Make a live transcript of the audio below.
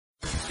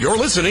You're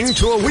listening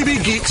to a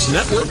Weeby Geeks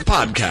Network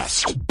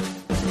podcast.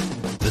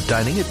 The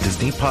Dining at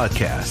Disney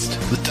podcast.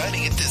 The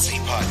Dining at Disney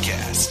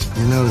podcast.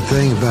 You know the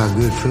thing about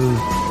good food?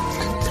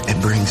 It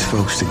brings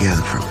folks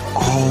together from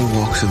all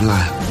walks of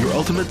life. Your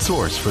ultimate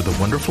source for the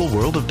wonderful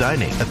world of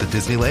dining at the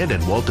Disneyland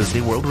and Walt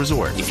Disney World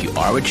Resort. If you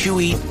are what you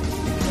eat,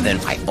 then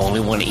I only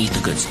want to eat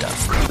the good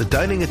stuff. The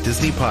Dining at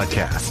Disney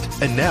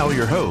podcast. And now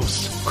your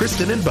hosts,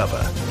 Kristen and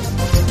Bubba.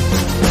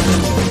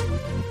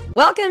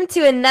 Welcome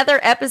to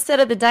another episode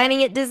of the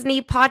Dining at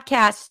Disney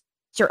podcast,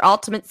 your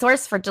ultimate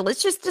source for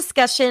delicious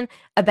discussion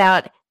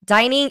about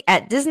dining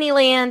at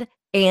Disneyland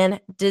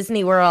and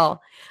Disney World.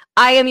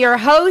 I am your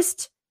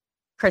host,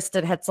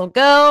 Kristen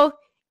Hetzel-Go.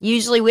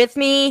 Usually with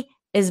me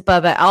is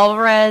Bubba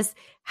Alvarez.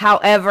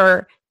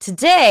 However,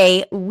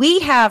 today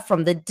we have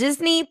from the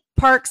Disney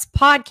Parks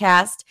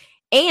podcast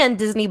and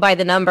Disney by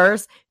the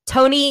Numbers,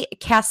 Tony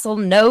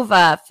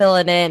Casanova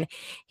filling in.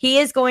 He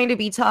is going to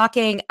be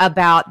talking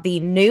about the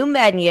new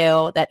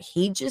menu that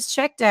he just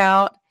checked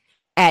out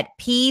at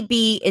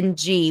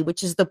PB&G,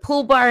 which is the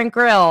pool bar and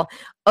grill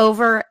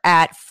over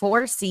at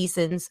Four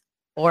Seasons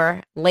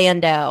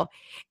Orlando.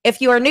 If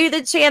you are new to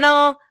the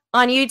channel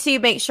on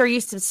YouTube, make sure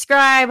you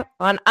subscribe.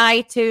 On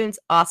iTunes,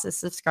 also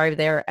subscribe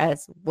there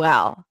as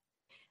well.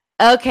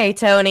 Okay,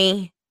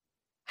 Tony,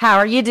 how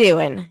are you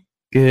doing?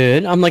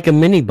 Good. I'm like a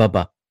mini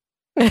Bubba.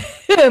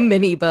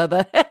 Mini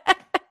Bubba.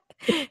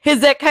 Is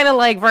that kind of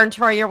like Vern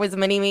Troyer was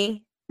mini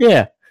me?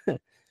 Yeah.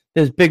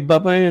 There's Big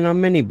Bubba and I'm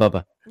mini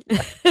Bubba.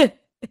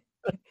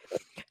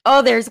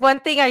 Oh, there's one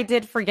thing I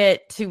did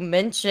forget to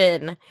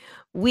mention.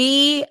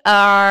 We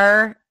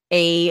are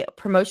a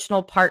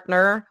promotional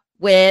partner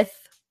with,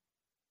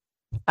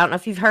 I don't know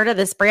if you've heard of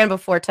this brand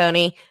before,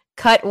 Tony,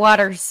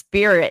 Cutwater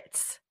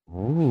Spirits.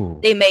 Ooh.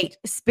 They make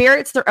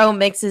spirits, their own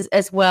mixes,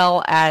 as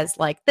well as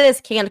like this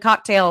canned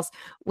cocktails,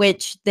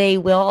 which they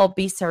will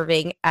be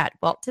serving at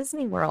Walt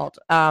Disney World.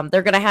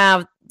 They're going to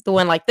have the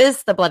one like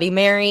this, the Bloody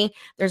Mary.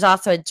 There's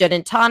also a gin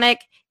and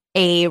tonic,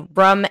 a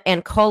rum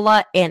and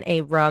cola, and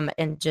a rum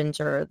and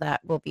ginger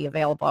that will be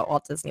available at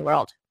Walt Disney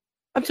World.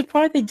 I'm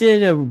surprised they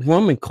did a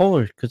rum and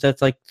cola because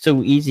that's like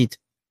so easy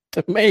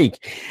to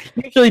make.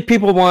 Usually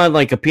people want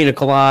like a pina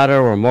colada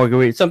or a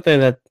margarita,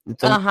 something that.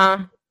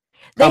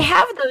 They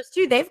have those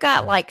too. They've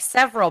got like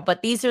several,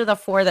 but these are the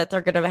four that they're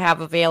going to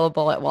have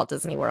available at Walt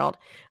Disney World.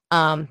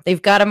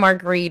 They've got a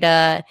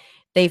margarita.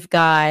 They've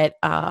got,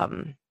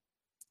 oh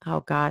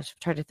gosh, I'm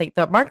trying to think.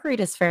 The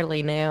margarita is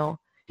fairly new,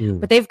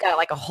 but they've got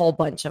like a whole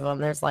bunch of them.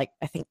 There's like,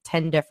 I think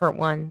 10 different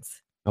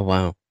ones. Oh,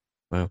 wow.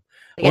 Wow.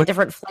 They got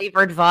different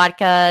flavored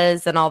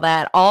vodkas and all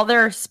that. All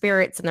their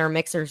spirits and their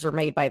mixers are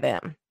made by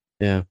them.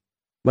 Yeah.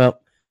 Well,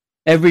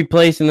 every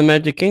place in the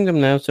Magic Kingdom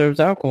now serves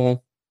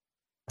alcohol.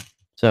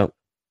 So,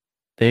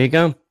 there you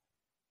go.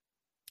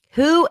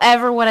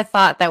 Whoever would have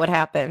thought that would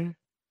happen?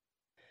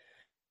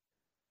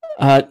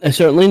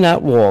 Certainly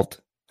not Walt.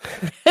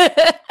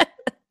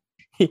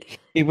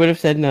 He would have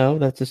said no.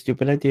 That's a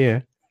stupid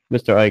idea,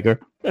 Mr. Iger.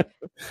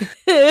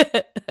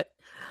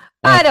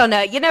 I don't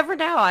know. You never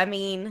know. I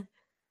mean,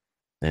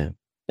 yeah,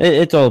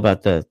 it's all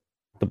about the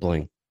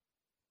bling.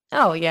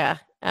 Oh yeah,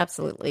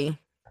 absolutely.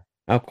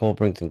 Alcohol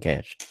brings in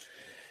cash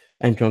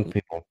and drunk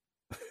people.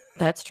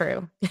 That's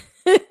true.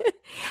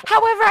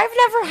 However, I've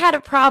never had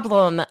a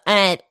problem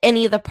at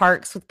any of the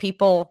parks with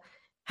people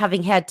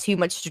having had too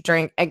much to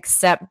drink,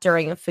 except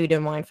during a food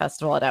and wine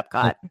festival at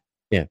Epcot.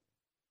 Yeah.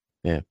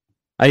 Yeah.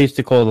 I used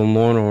to call them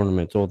lawn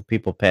ornaments. All the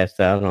people passed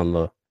out on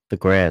the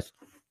grass.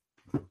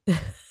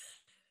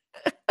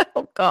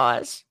 Oh,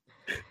 gosh.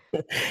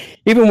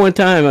 Even one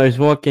time I was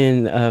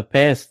walking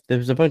past, there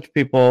was a bunch of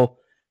people,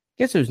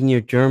 I guess it was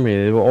near Germany.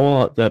 They were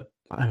all, I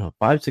don't know,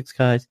 5, 6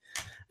 guys.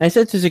 I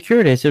said to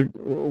security, I said,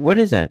 what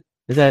is that?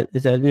 Is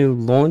that new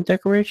lawn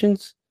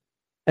decorations?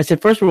 I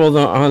said, first of all,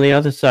 they're on the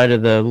other side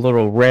of the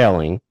little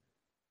railing,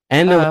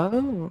 and they're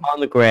on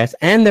the grass,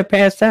 and they're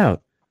passed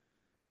out.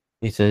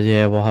 He says,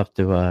 yeah, we'll have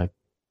to,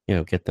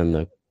 get them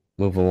to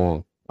move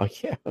along. Oh,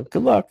 yeah,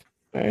 good luck.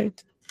 All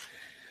right.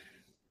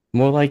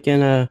 More like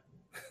in a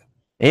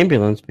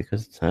ambulance,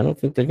 because I don't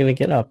think they're going to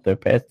get up. They're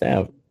passed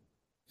out.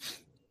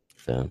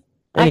 So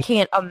I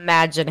can't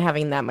imagine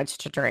having that much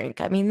to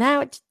drink. I mean,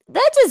 that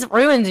just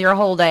ruins your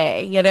whole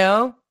day, you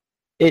know?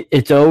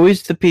 It's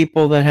always the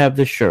people that have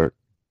the shirt.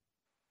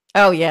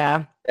 Oh,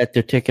 yeah. That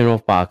they're ticking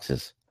off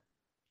boxes.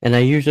 And I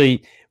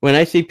usually, when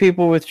I see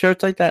people with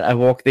shirts like that, I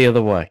walk the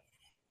other way.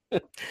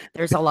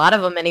 There's a lot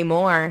of them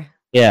anymore.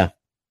 Yeah.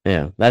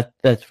 Yeah.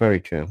 That's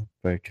very true.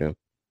 Very true.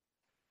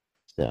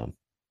 So.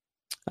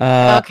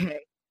 Okay.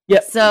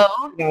 Yep. So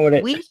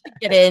we should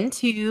get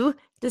into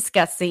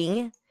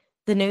discussing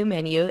the new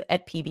menu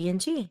at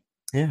PB&G.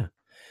 Yeah.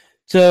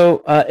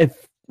 So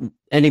if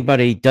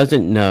anybody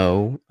doesn't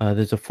know,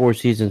 there's a Four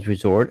Seasons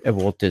resort at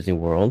Walt Disney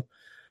World.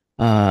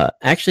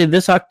 Actually,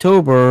 this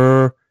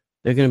October,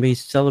 they're going to be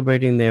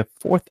celebrating their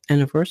 4th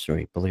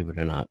anniversary, believe it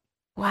or not.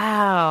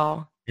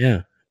 Wow.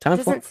 Yeah. It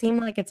doesn't seem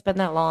like it's been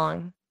that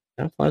long.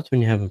 Time flies when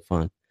you're having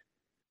fun.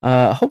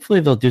 Hopefully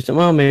they'll do something.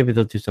 Well, maybe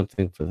they'll do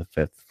something for the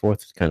 5th.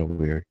 4th is kind of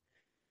weird.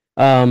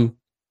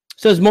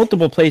 So there's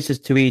multiple places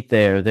to eat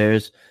there.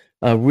 There's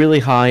a really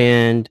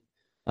high-end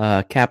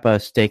Kappa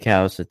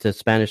Steakhouse. It's a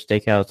Spanish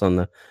steakhouse on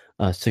the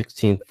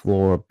 16th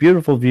floor.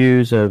 Beautiful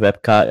views of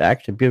Epcot.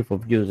 Actually, beautiful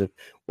views of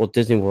Walt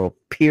Disney World,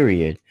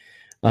 period.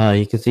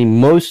 You can see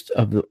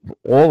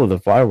all of the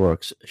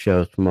fireworks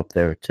shows from up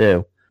there,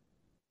 too.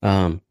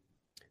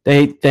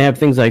 They have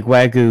things like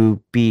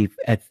Wagyu beef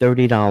at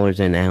 $30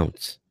 an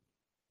ounce.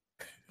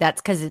 That's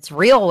because it's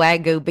real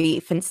Wagyu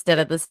beef instead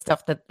of the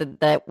stuff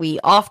that we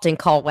often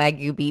call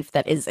Wagyu beef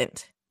that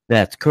isn't.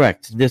 That's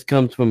correct. This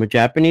comes from a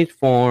Japanese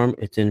farm.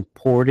 It's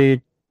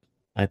imported,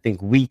 I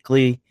think,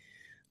 weekly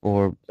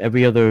or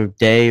every other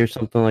day or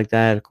something like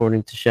that,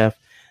 according to Chef.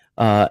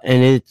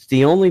 And it's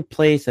the only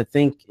place, I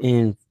think,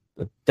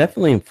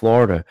 definitely in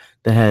Florida,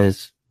 that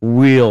has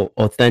real,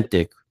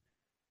 authentic,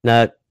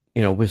 not,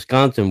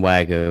 Wisconsin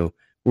Wagyu,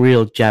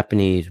 real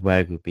Japanese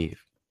Wagyu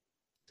beef.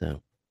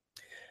 So.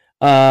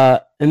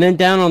 And then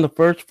down on the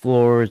first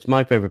floor is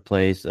my favorite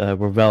place,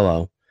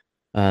 Ravello.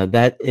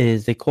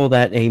 They call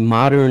that a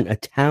modern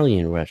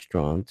Italian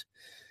restaurant.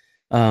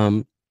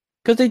 Because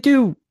they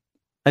do,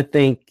 I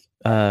think,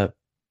 put a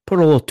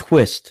little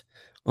twist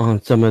on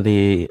some of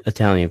the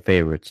Italian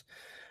favorites.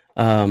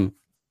 And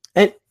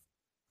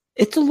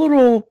it's a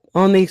little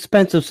on the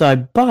expensive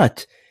side,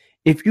 but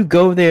if you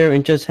go there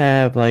and just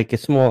have like a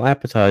small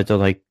appetizer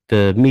like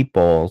the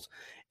meatballs,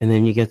 and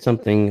then you get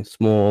something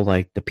small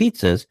like the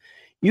pizzas,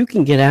 you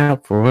can get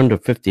out for under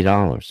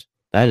 $50.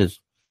 That is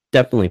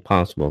definitely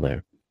possible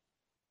there.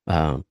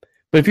 But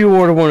if you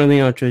order one of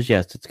the entrees,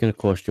 yes, it's going to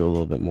cost you a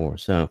little bit more.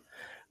 So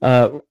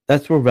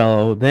that's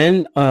Ravello.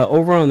 Then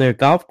over on their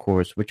golf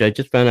course, which I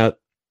just found out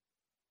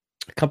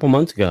a couple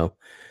months ago,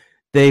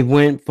 they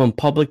went from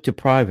public to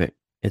private.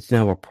 It's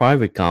now a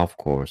private golf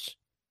course.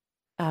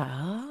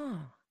 Oh.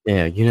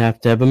 Yeah, you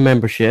have to have a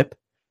membership,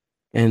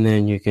 and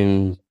then you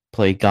can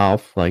play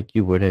golf like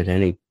you would at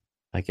any,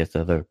 I guess,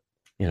 other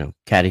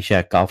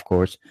Caddyshack golf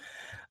course.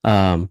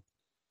 So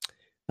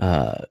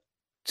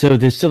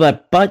there's still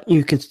that, but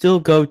you can still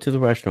go to the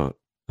restaurant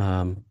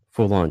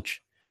for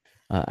lunch.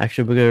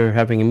 Actually, we're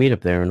having a meetup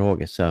there in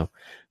August, so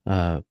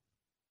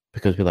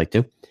because we like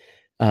to,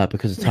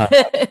 because it's hot.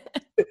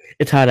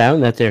 It's hot out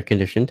and that's air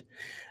conditioned.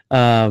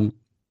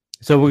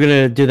 So we're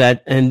gonna do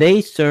that, and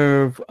they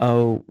serve.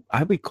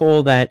 I would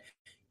call that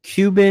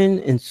Cuban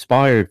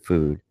inspired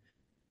food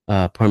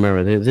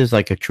primarily. There's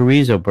like a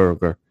chorizo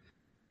burger,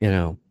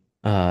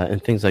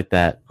 and things like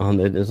that.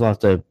 There's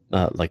lots of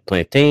like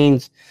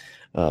plantains,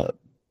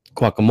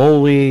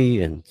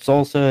 guacamole, and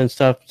salsa and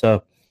stuff.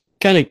 So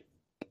kind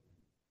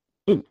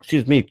of,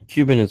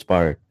 Cuban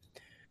inspired.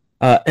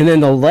 And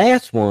then the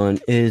last one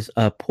is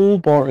Pool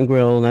Bar and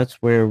Grill, and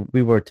that's where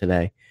we were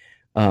today.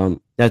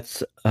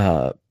 That's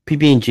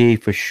PB&G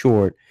for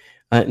short.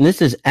 And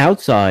this is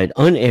outside,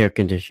 unair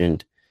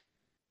conditioned,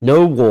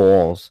 no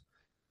walls.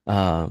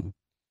 And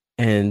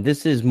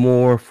this is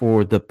more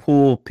for the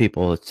pool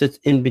people. It sits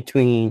in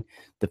between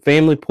the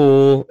family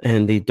pool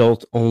and the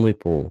adults only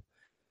pool.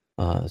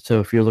 So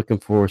if you're looking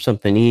for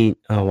something to eat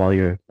while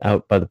you're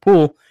out by the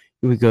pool,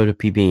 you would go to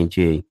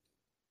PB&G.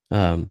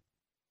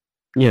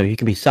 You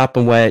can be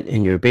sopping wet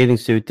in your bathing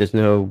suit. There's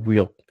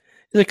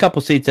a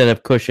couple seats that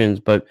have cushions,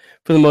 but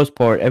for the most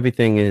part,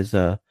 everything is,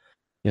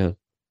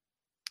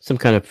 some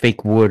kind of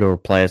fake wood or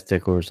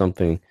plastic or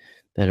something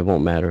that it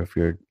won't matter if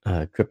you're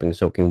dripping,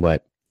 soaking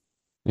wet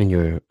in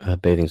your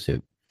bathing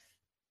suit.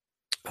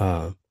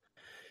 So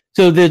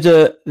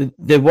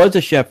there was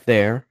a chef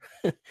there,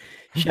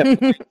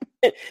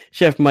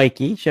 Chef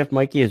Mikey. Chef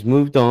Mikey has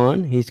moved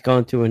on. He's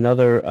gone to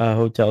another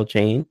hotel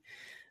chain,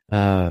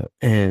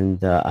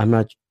 and I'm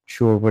not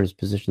sure what his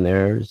position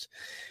there is.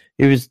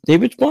 It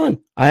was fun.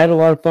 I had a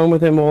lot of fun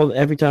with him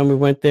every time we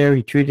went there.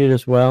 He treated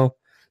us well.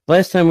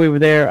 Last time we were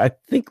there, I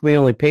think we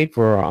only paid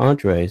for our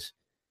entrees,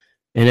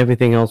 and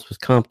everything else was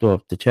comped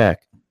off the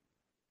check,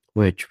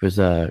 which was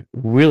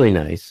really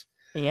nice.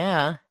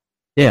 Yeah.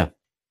 Yeah.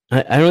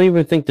 I don't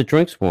even think the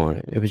drinks were on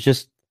it. It was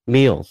just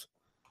meals.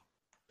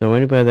 So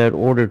anybody that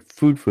ordered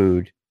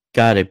food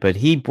got it. But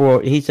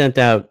he sent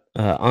out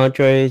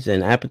entrees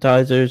and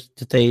appetizers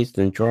to taste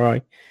and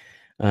try,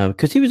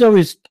 because he was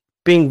always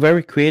being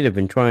very creative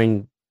and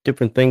trying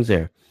different things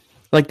there,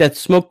 like that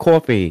smoked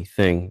coffee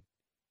thing.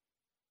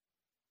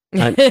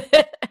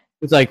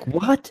 It's like,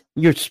 what?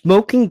 You're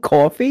smoking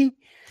coffee?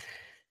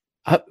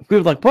 We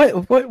were like,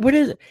 what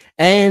is it?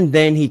 And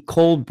then he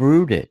cold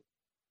brewed it,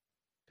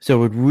 so it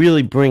would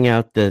really bring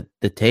out the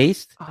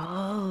taste.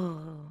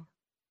 Oh,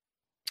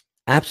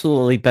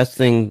 absolutely best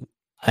thing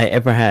I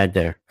ever had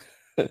there.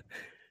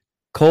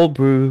 Cold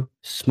brew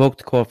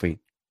smoked coffee.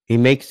 He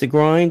makes the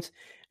grinds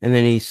and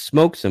then he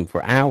smokes them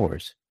for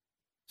hours,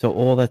 so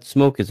all that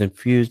smoke is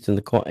infused in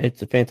the coffee.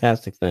 It's a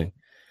fantastic thing.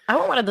 I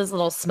want one of those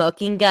little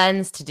smoking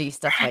guns to do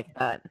stuff like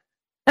that.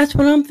 That's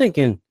what I'm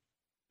thinking.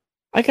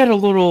 I got a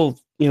little,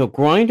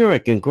 grinder. I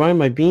can grind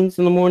my beans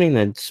in the morning,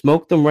 then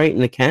smoke them right in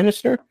the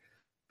canister.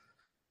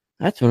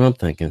 That's what I'm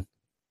thinking.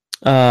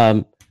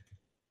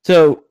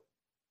 So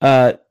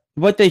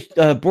what they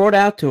brought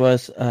out to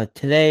us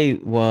today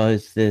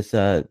was this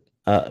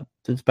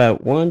It's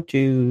about 1,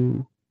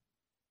 2,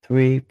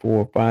 3,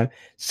 4, 5,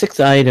 6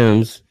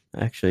 items.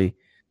 Actually,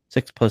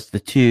 6 plus the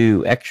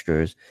 2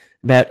 extras.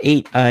 About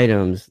 8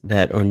 items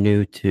that are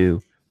new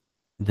to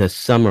the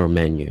summer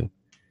menu.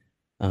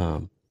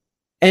 And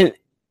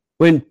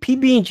when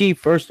PB&G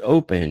first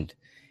opened,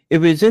 it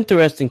was an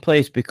interesting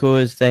place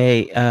because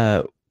they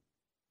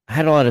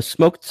had a lot of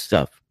smoked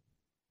stuff.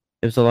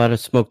 There was a lot of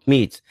smoked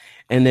meats,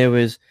 and there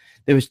was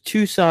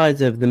 2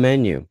 sides of the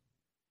menu.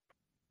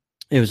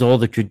 It was all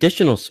the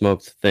traditional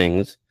smoked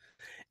things,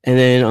 and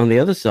then on the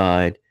other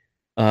side,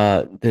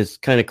 this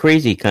kind of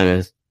crazy kind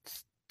of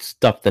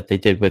stuff that they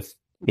did with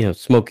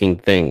smoking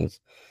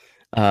things.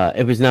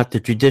 It was not the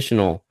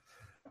traditional,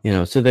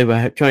 so they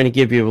were trying to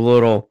give you a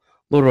little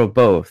of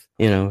both,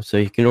 so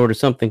you can order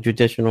something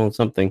traditional and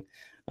something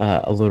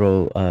a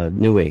little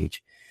new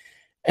age.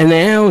 And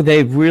now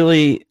they've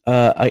really,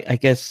 I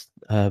guess,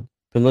 been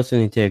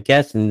listening to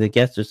guests, and the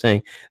guests are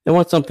saying they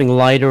want something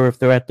lighter if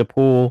they're at the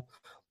pool,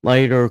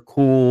 lighter,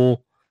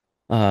 cool,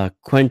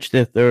 quench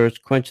their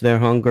thirst, quench their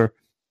hunger.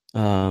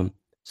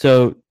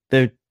 So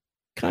they're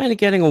kind of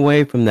getting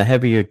away from the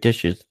heavier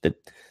dishes.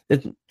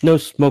 There's no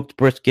smoked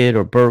brisket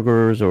or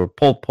burgers or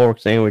pulled pork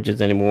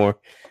sandwiches anymore.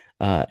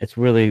 It's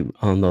really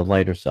on the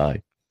lighter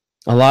side.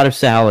 A lot of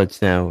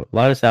salads now, a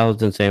lot of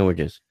salads and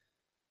sandwiches,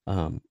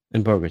 and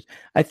burgers.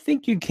 I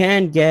think you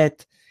can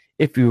get,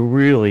 if you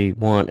really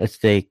want a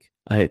steak,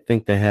 I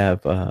think they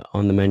have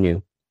on the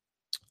menu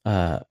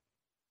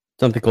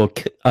something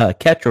called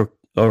catch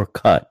or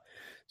cut.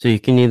 So you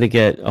can either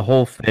get a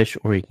whole fish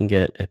or you can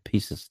get a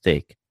piece of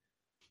steak.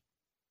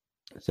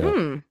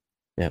 So,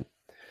 yeah.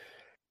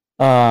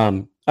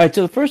 All right,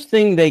 so the first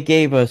thing they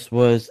gave us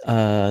was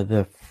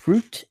the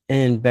fruit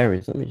and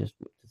berries. Let me just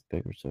put this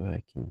bigger so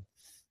I can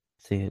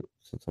see it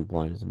since I'm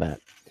blind as a bat.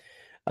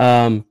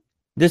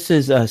 This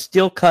is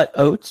steel cut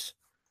oats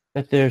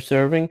that they're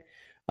serving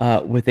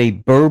with a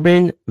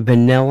bourbon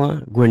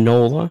vanilla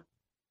granola.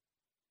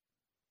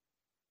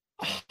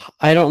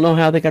 I don't know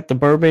how they got the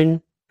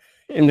bourbon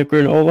in the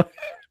granola,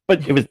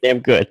 but it was damn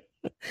good.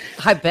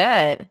 I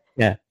bet.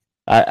 Yeah.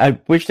 I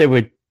wish they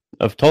would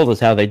have told us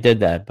how they did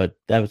that, but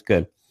that was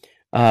good.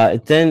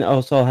 It then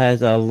also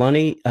has a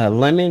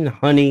lemon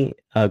honey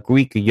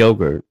Greek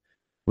yogurt,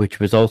 which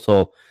was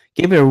also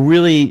gave it a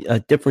really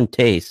different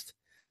taste.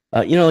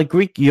 Like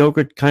Greek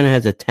yogurt kind of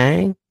has a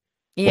tang.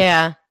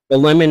 Yeah. The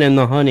lemon and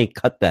the honey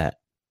cut that.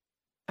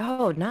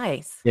 Oh,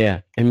 nice.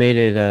 Yeah, and made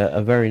it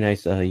a very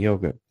nice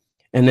yogurt.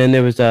 And then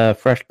there was a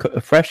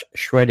fresh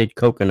shredded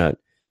coconut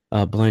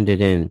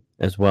blended in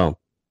as well.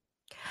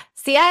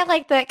 See, I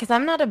like that because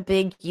I'm not a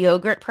big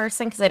yogurt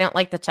person because I don't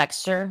like the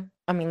texture.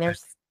 I mean,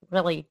 there's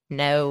really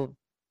no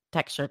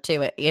texture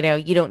to it. You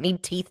don't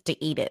need teeth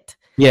to eat it.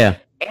 Yeah.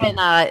 And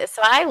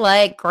so I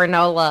like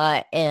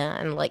granola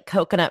and like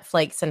coconut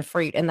flakes and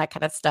fruit and that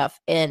kind of stuff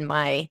in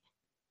my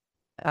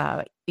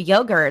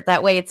yogurt.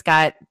 That way it's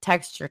got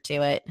texture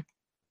to it.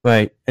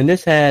 Right. And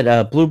this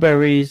had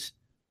blueberries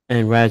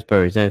and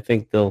raspberries. And I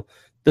think they'll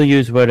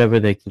use whatever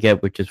they can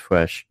get, which is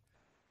fresh.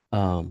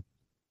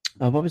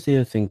 What was the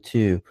other thing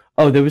too?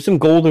 Oh, there was some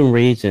golden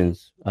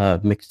raisins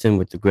mixed in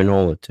with the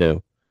granola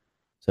too.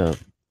 So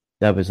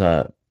that was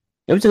it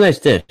was a nice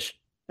dish.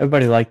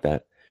 Everybody liked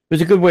that. It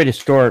was a good way to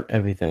start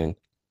everything.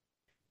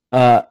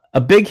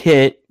 A big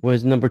hit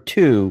was number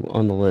 2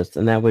 on the list,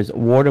 and that was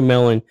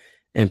watermelon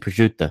and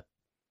prosciutto.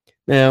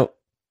 Now,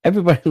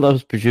 everybody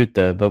loves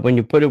prosciutto, but when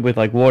you put it with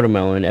like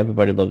watermelon,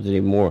 everybody loves it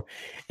even more.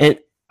 And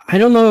I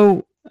don't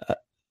know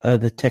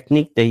the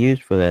technique they use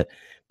for that,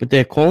 but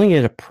they're calling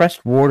it a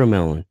pressed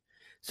watermelon.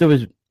 So it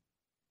was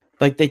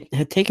like they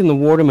had taken the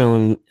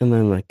watermelon and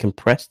then like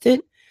compressed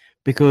it,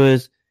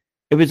 because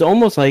it was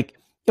almost like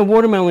the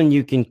watermelon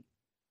you can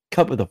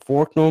cut with a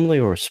fork normally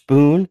or a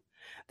spoon.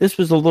 This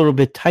was a little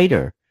bit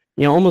tighter.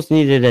 You almost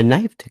needed a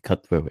knife to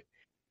cut through it.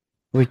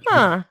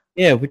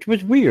 Which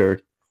was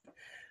weird.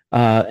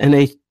 And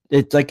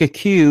it's like a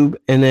cube,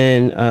 and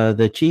then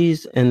the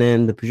cheese, and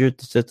then the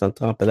prosciutto sits on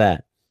top of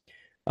that.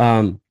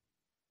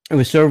 It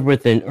was served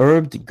with an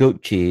herbed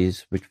goat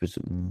cheese, which was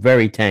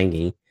very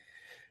tangy,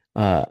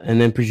 and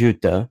then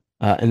prosciutto,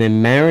 and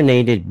then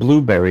marinated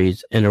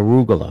blueberries and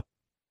arugula.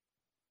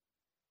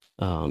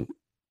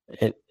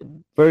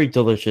 Very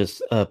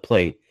delicious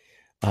plate.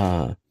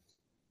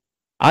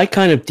 I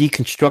kind of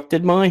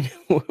deconstructed mine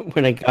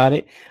when I got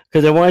it,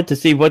 because I wanted to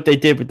see what they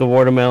did with the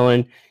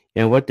watermelon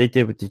and what they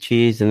did with the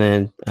cheese, and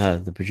then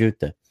the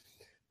prosciutto.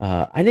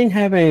 I didn't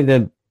have any of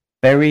the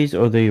berries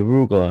or the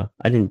arugula.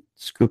 I didn't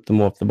scoop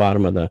them off the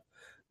bottom of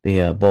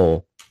the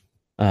bowl.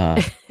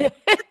 But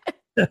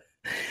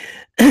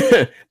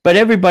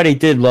everybody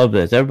did love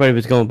this. Everybody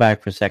was going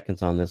back for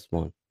seconds on this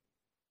one.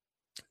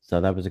 So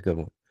that was a good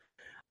one.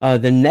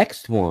 The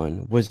next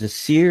one was the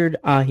seared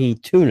ahi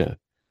tuna.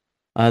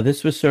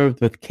 This was served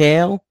with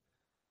kale,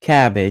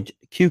 cabbage,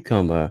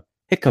 cucumber,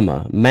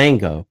 jicama,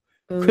 mango,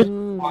 crisp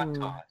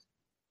wontons,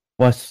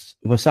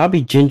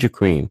 wasabi ginger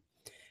cream.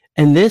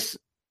 And this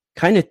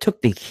kind of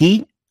took the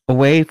heat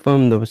away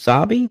from the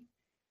wasabi,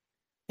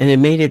 and it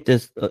made it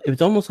this. It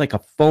was almost like a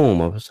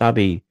foam of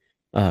wasabi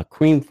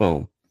cream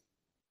foam,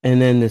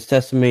 and then the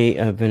sesame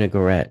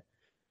vinaigrette.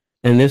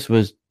 And this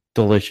was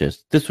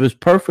delicious. This was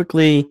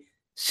perfectly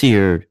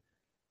seared,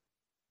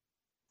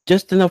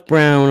 just enough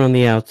brown on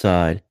the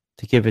outside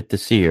to give it the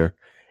sear,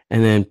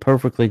 and then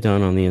perfectly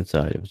done on the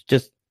inside. It was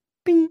just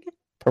bing,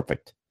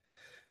 perfect.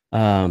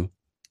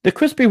 The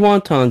crispy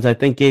wontons, I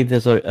think, gave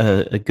this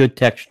a good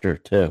texture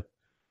too,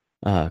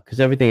 because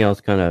everything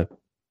else kind of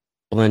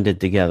blended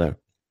together.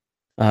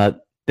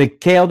 The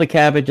kale, the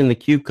cabbage, and the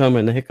cucumber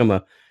and the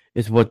jicama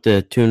is what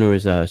the tuna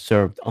is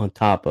served on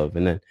top of,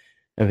 and then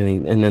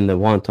everything, and then the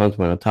wontons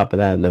went on top of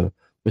that, and the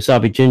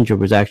wasabi ginger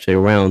was actually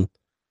around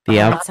the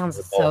outside. That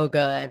sounds so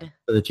good.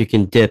 So that you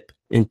can dip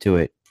into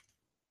it,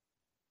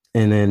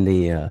 and then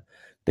the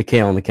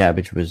kale and the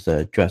cabbage was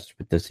dressed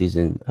with the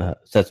seasoned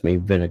sesame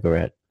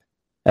vinaigrette.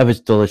 That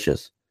was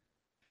delicious.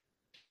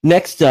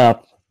 Next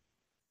up,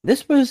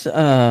 this was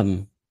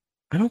I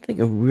don't think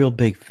a real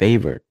big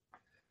favorite,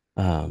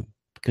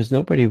 because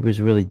nobody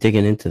was really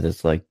digging into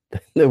this like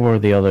there were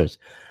the others.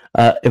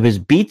 It was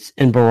beets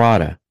and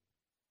burrata.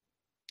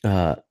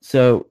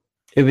 So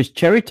it was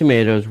cherry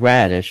tomatoes,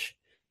 radish,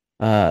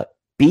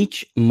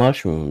 beech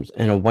mushrooms,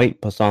 and a white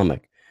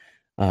balsamic.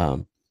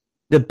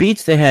 The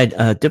beets, they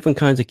had different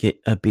kinds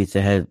of beets.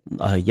 They had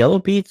yellow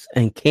beets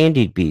and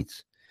candied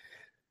beets.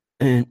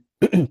 And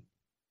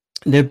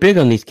they're big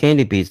on these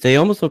candy beets. They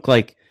almost look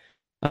like,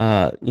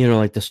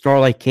 like the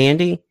Starlight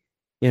candy.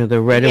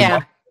 They're red and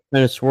white,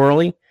 kind of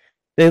swirly.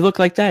 They look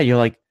like that. You're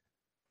like,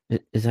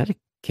 is that a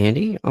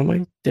candy on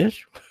my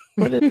dish?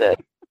 What is that?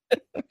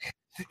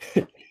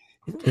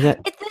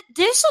 The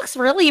dish looks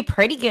really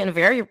pretty and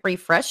very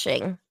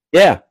refreshing.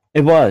 Yeah,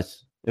 it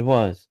was. It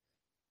was.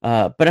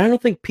 But I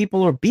don't think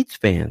people are Beets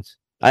fans.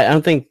 I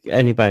don't think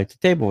anybody at the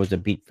table was a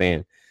Beet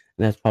fan.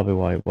 And that's probably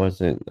why it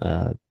wasn't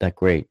that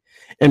great.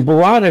 And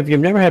burrata, if you've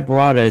never had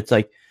burrata, it's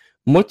like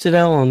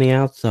mozzarella on the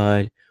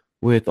outside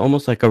with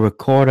almost like a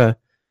ricotta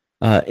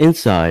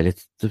inside.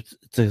 It's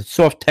a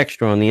soft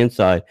texture on the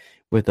inside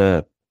with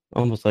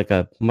almost like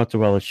a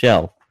mozzarella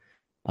shell.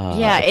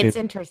 It's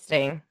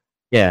interesting.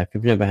 Yeah, if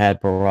you've never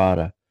had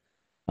burrata,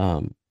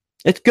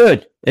 it's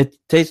good. It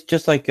tastes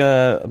just like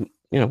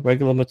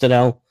regular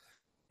mozzarella.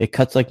 It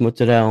cuts like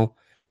mozzarella,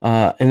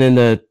 and then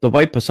the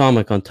white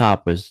balsamic on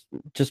top was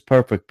just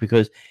perfect,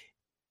 because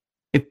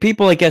if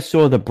people, I guess,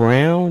 saw the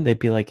brown, they'd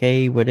be like,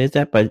 "Hey, what is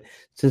that?" But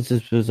since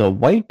this was a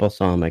white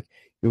balsamic,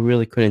 you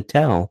really couldn't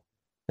tell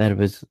that it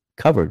was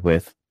covered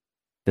with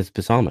this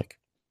balsamic.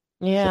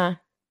 Yeah.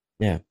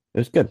 So, it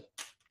was good.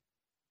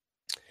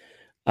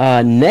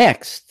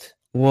 Next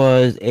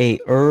was a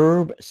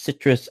herb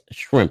citrus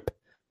shrimp,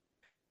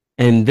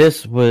 and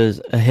this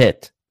was a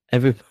hit.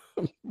 Everybody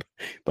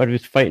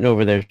was fighting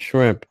over their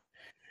shrimp.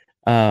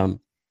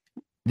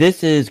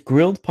 This is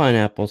grilled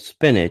pineapple,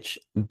 spinach,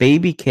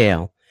 baby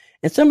kale,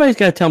 and somebody's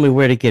got to tell me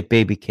where to get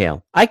baby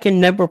kale. I can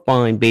never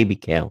find baby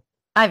kale.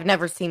 I've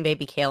never seen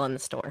baby kale in the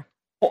store.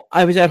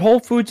 I was at Whole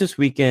Foods this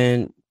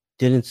weekend,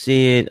 didn't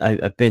see it.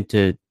 I've been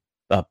to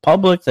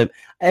Publix,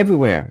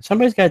 everywhere.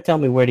 Somebody's got to tell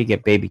me where to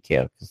get baby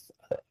kale, because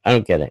I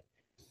don't get it.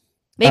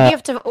 Maybe you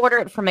have to order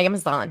it from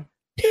Amazon.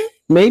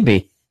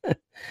 Maybe.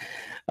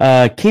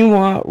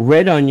 Quinoa,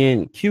 red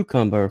onion,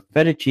 cucumber,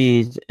 feta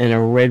cheese, and a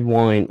red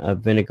wine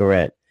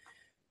vinaigrette.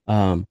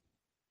 And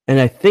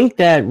I think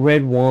that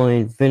red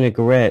wine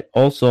vinaigrette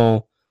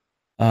also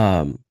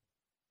had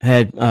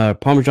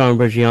Parmesan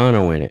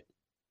Reggiano in it.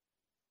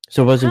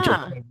 So it wasn't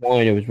just red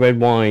wine, it was red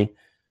wine,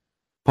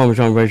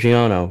 Parmesan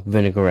Reggiano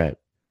vinaigrette.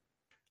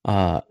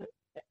 And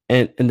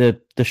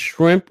the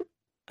shrimp,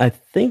 I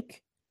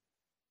think,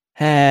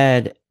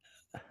 had,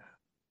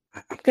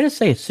 I'm going to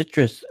say a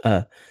citrus,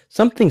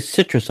 something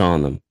citrus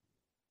on them.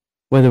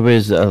 Whether it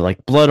was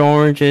like blood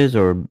oranges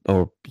or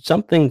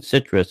something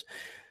citrus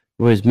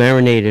was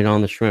marinated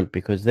on the shrimp,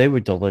 because they were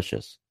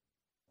delicious.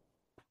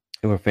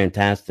 They were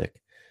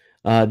fantastic.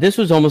 This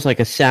was almost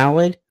like a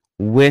salad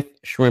with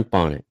shrimp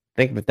on it.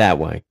 Think of it that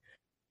way.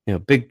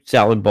 Big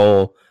salad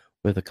bowl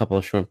with a couple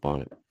of shrimp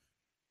on it.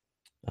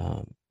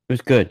 It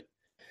was good.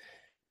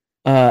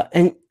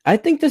 And I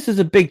think this is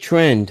a big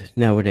trend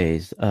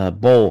nowadays.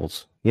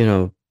 Bowls,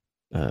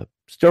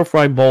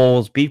 stir-fry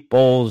bowls, beef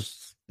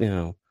bowls,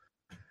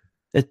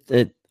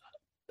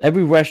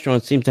 every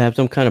restaurant seems to have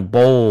some kind of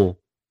bowl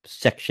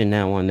section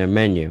now on their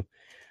menu.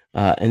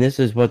 And this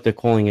is what they're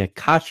calling a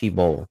kashi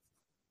bowl.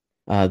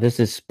 This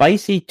is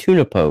spicy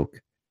tuna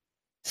poke,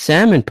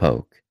 salmon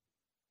poke,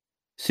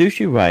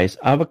 sushi rice,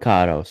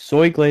 avocado,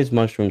 soy glazed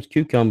mushrooms,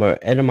 cucumber,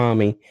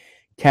 edamame,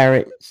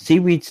 carrot,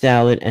 seaweed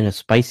salad, and a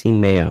spicy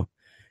mayo.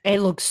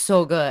 It looks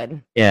so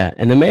good. Yeah,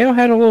 and the mayo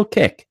had a little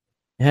kick.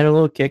 It had a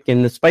little kick,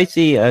 and the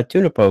spicy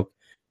tuna poke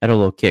had a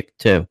little kick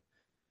too.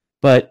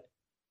 But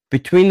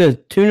between the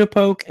tuna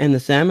poke and the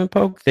salmon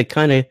poke, they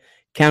kind of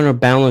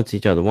counterbalance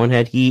each other. One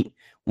had heat,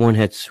 one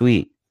had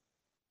sweet.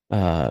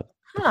 One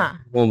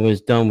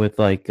was done with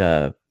like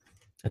I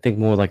think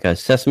more like a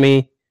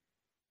sesame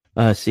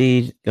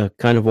seed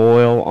kind of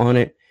oil on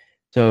it.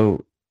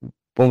 So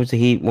one was the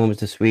heat, one was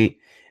the sweet.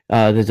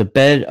 There's a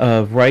bed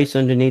of rice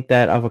underneath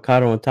that,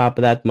 avocado on top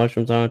of that,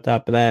 mushrooms on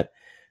top of that.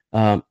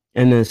 And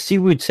the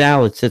seaweed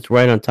salad sits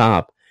right on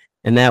top,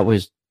 and that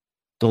was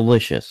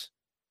delicious.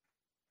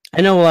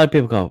 I know a lot of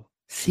people go,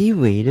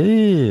 seaweed,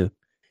 ooh.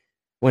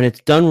 When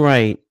it's done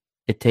right,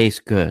 it tastes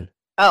good.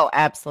 Oh,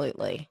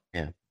 absolutely.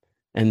 Yeah,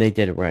 and they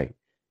did it right.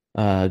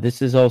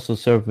 This is also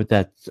served with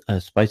that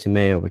spicy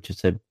mayo, which is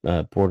said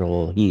poured a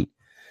little heat.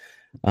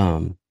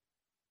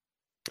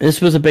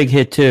 This was a big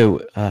hit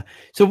too.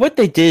 So what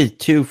they did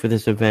too for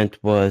this event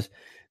was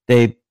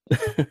they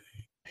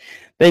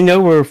they know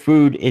we're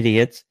food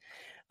idiots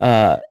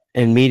and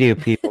media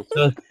people,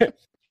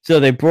 so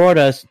they brought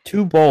us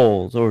 2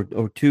 bowls or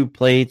 2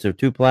 plates or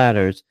 2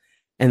 platters,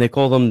 and they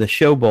call them the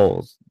show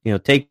bowls. You know,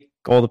 take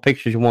all the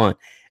pictures you want,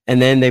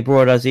 and then they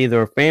brought us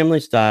either a family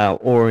style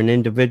or an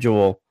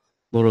individual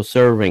little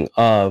serving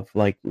of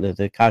like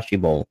the kashi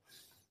bowl.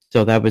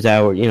 So that was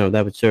our,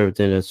 that was served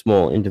in a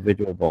small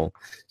individual bowl.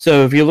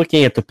 So if you're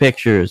looking at the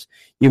pictures,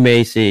 you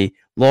may see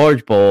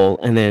large bowl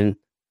and then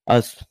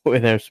us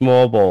with our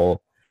small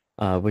bowl,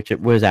 which it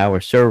was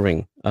our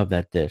serving of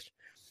that dish.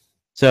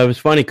 So it was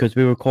funny because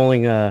we were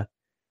calling,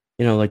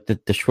 like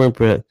the shrimp,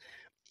 the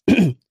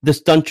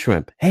stunt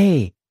shrimp.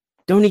 Hey,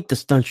 don't eat the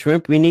stunt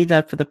shrimp. We need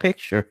that for the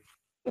picture.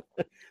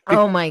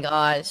 Oh my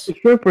gosh. The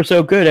shrimp were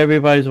so good.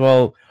 Everybody's,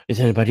 well, is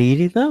anybody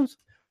eating those?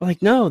 We're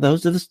like, no,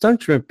 those are the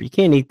stunt shrimp. You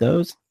can't eat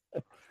those.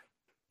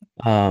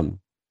 So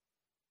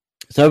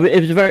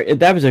it was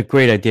that was a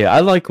great idea.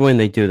 I like when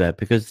they do that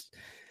because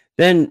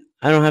then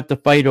I don't have to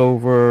fight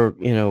over,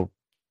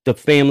 the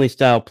family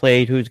style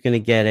plate, who's going to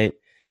get it.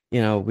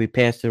 We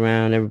passed it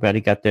around.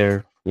 Everybody got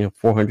their,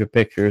 400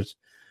 pictures.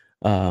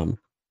 And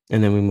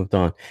then we moved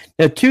on.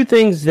 Now, 2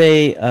 things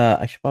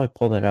I should probably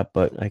pull that up,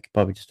 but I could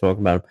probably just talk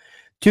about them.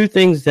 2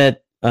 things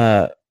that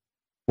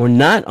were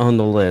not on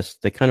the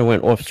list. They kind of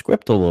went off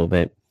script a little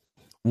bit.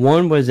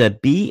 One was a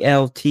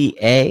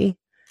BLTA.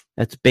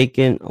 That's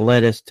bacon,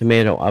 lettuce,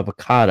 tomato,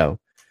 avocado.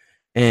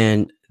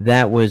 And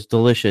that was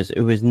delicious.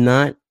 It was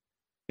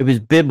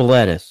Bibb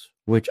lettuce,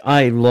 which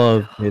I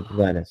love Bibb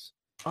lettuce.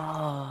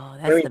 Oh,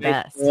 that's Very the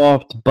best.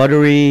 Soft,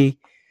 buttery.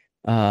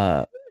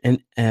 And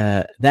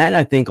that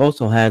I think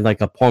also had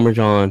like a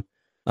Parmesan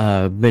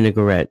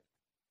vinaigrette.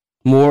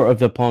 More of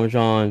the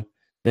Parmesan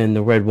than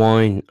the red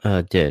wine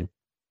did.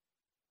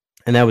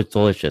 And that was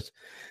delicious.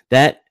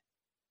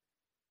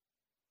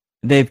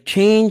 They've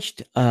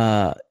changed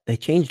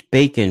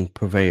bacon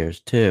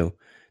purveyors too.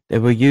 They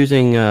were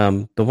using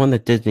the one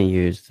that Disney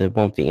used, the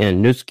one at the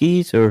end,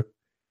 Nuski's, or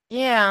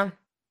Yeah.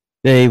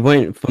 they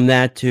went from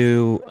that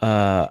to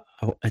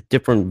a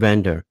different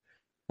vendor.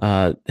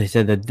 They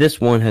said that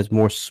this one has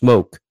more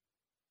smoke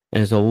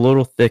and is a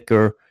little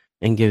thicker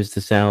and gives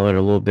the salad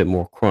a little bit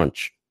more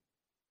crunch.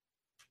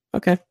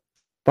 Okay,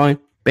 fine.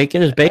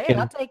 Bacon is bacon.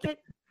 Hey, I'll take it.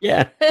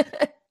 Yeah,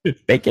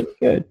 bacon is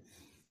good.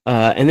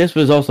 And this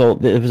was also,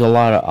 there was a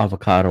lot of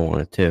avocado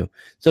on it too.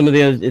 Some of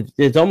the others,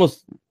 it's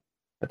almost,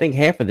 I think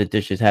half of the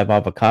dishes have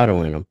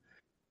avocado in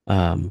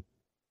them.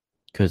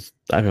 Because,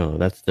 I don't know,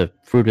 that's the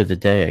fruit of the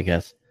day, I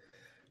guess.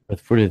 Or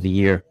the fruit of the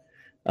year.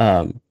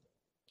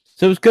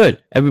 So it was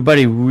good.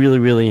 Everybody really,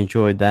 really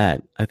enjoyed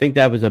that. I think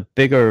that was a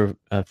bigger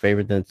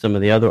favorite than some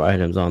of the other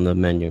items on the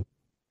menu.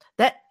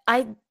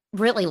 I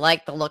really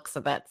like the looks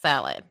of that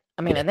salad.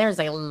 I mean, and there's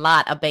a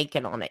lot of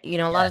bacon on it. A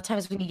lot of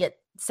times when you get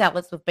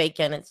salads with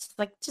bacon, it's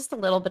like just a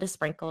little bit of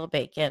sprinkle of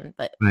bacon,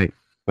 but Right.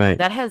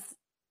 that has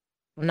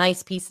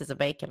nice pieces of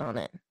bacon on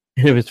it.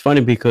 And it was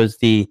funny because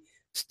the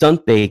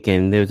stunt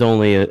bacon, there's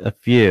only a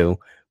few,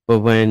 but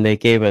when they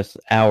gave us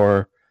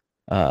our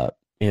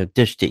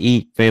dish to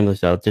eat, family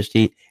style dish to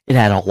eat, it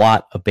had a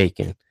lot of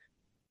bacon.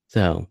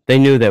 So they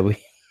knew that we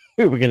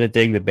were going to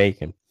dig the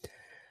bacon.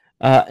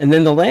 And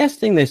then the last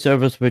thing they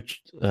served us,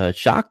 which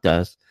shocked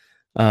us,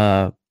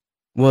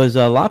 was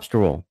a lobster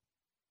roll.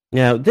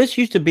 Now, this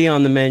used to be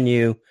on the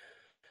menu,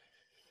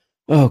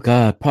 oh,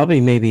 God, probably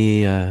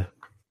maybe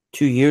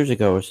 2 years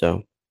ago or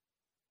so.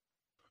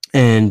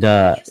 And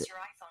Use your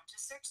iPhone to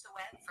search the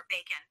web for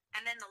bacon,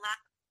 and then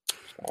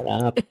shut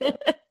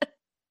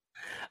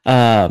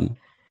up.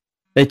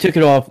 They took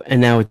it off, and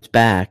now it's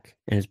back,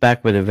 and it's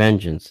back with a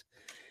vengeance.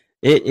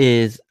 It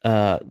is,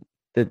 they're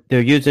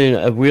using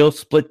a real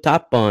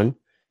split-top bun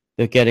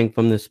they're getting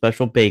from the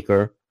special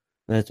baker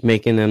that's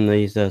making them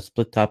these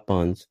split-top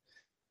buns,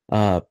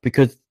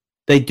 because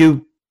they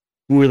do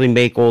really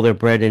make all their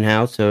bread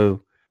in-house,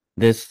 so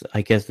this,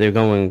 I guess they're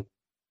going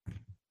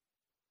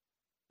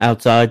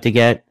outside to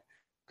get,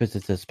 because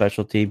it's a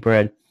specialty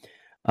bread,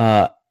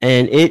 and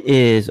it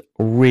is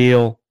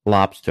real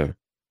lobster.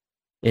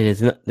 It is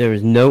there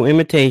is no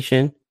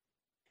imitation.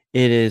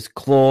 It is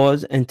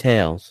claws and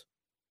tails,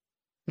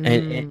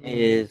 and it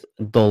is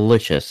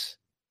delicious.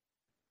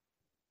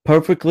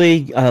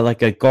 Perfectly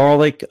like a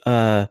garlic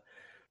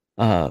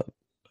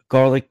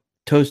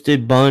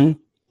toasted bun.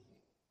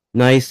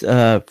 Nice,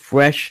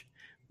 fresh,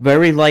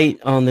 very light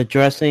on the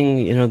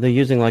dressing. They're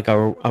using like a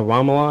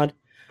remoulade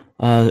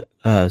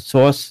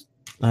sauce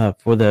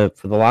for the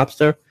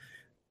lobster,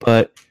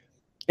 but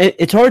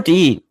it's hard to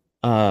eat.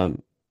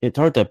 It's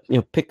hard to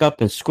pick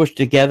up and squish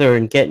together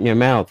and get in your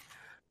mouth.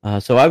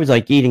 So I was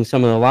like eating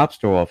some of the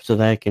lobster off so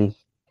that I can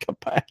cut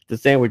back the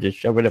sandwich and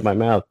shove it in my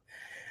mouth.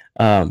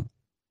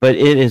 But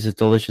it is a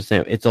delicious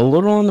sandwich. It's a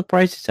little on the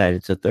pricey side.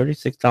 It's a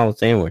 $36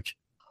 sandwich.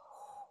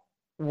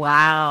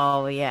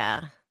 Wow.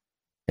 Yeah.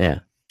 Yeah.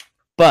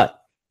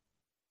 But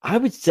I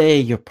would say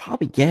you're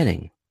probably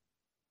getting,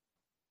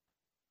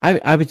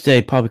 I would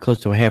say probably close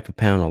to a half a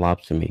pound of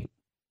lobster meat.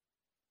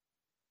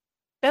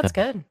 That's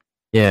good.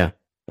 Yeah.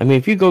 I mean,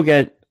 if you go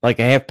get like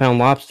a half pound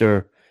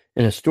lobster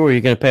in a store,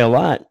 you're going to pay a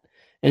lot.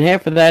 And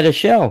half of that is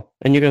shell.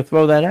 And you're going to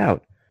throw that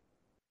out.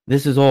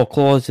 This is all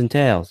claws and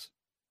tails.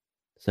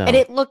 So. And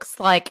it looks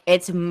like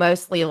it's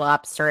mostly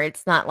lobster.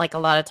 It's not like a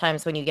lot of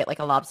times when you get like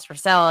a lobster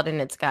salad and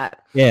it's got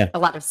a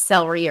lot of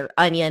celery or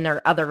onion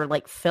or other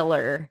like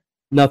filler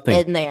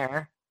in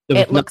there.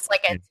 It looks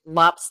like it's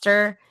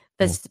lobster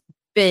that's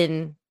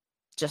been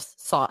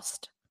just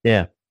sauced.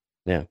 Yeah.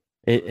 Yeah.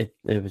 It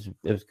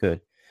was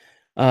good.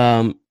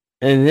 And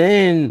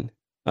then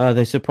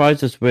they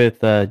surprised us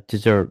with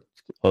dessert,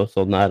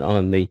 also not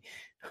on the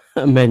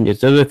menu.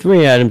 So the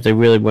 3 items they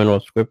really went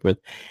off script with.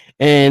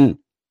 And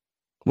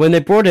when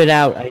they brought it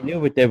out, I knew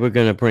what they were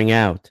going to bring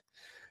out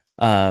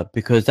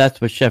because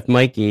that's what Chef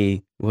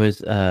Mikey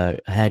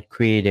had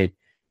created.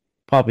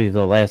 Probably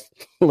the last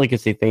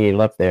legacy thing he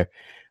left there.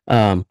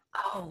 Oh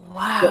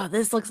wow,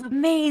 this looks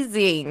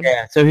amazing!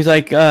 Yeah, so he's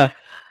like,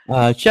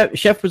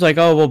 Chef was like,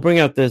 "Oh, we'll bring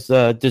out this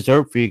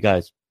dessert for you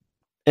guys,"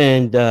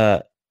 and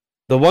the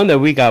one that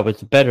we got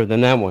was better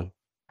than that one.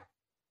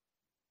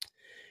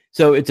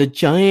 So it's a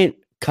giant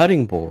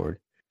cutting board.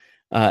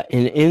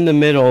 And in the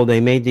middle, they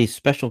made these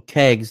special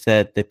kegs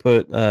that they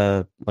put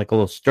like a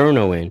little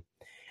sterno in,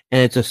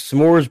 and it's a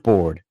s'mores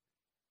board.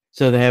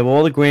 So they have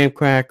all the graham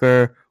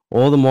cracker,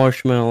 all the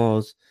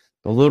marshmallows,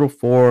 the little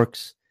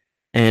forks,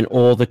 and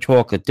all the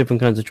chocolate,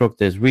 different kinds of chocolate.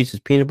 There's Reese's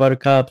peanut butter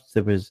cups.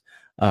 There was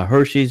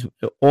Hershey's,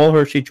 all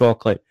Hershey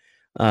chocolate,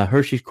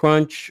 Hershey's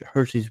Crunch,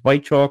 Hershey's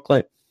white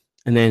chocolate,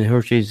 and then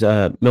Hershey's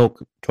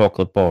milk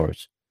chocolate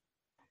bars.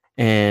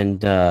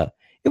 And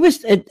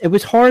it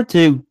was hard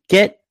to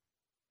get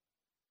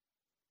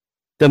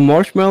the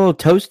marshmallow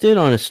toasted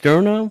on a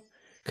sterno,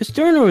 because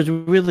sterno is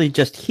really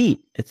just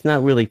heat. It's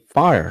not really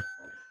fire,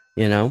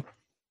 you know?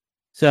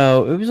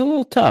 So it was a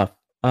little tough.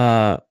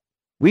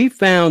 We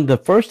found the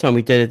first time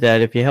we did it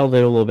that if you held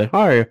it a little bit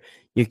higher,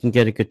 you can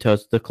get a good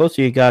toast. The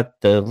closer you got,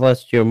 the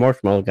less your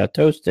marshmallow got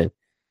toasted.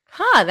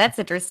 Huh, that's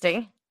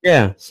interesting.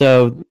 Yeah,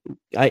 so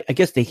I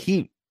guess the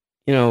heat,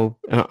 you know,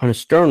 on a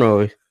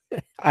sterno,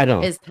 I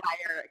don't know. Is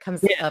higher. It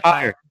comes up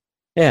higher.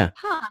 Yeah.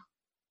 Huh.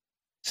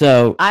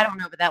 So I don't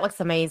know, but that looks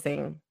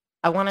amazing.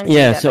 I want to see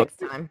that next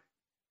time.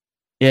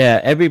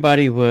 Yeah,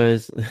 everybody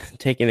was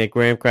taking a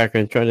graham cracker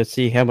and trying to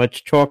see how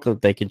much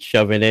chocolate they could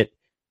shove in it.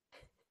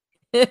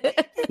 They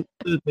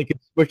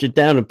could squish it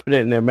down and put it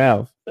in their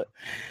mouth. It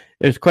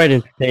was quite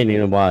entertaining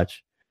to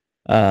watch.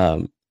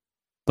 But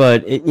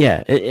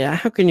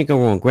how can you go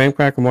wrong? Graham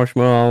cracker,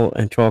 marshmallow,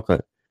 and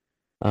chocolate.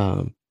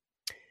 And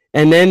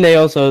then they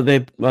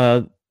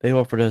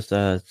offered us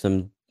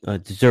some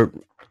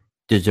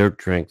dessert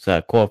drinks,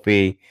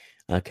 coffee,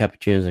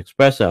 cappuccinos,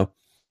 espresso.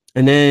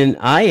 And then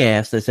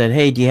I said,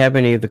 hey, do you have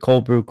any of the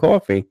cold brew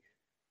coffee?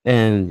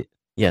 And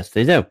yes,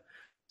 they do.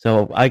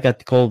 So I got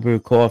the cold brew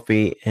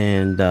coffee,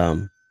 and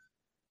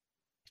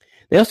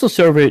they also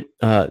serve it,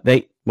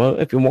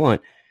 if you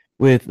want,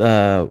 with,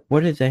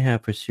 what did they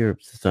have for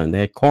syrups this time? They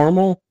had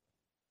caramel,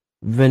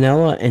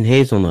 vanilla, and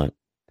hazelnut.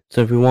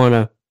 So if you want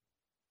to,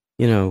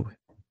 you know,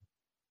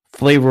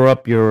 flavor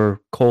up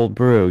your cold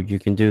brew, you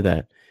can do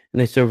that.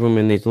 And they serve them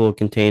in these little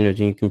containers,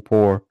 and you can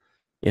pour,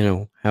 you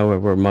know,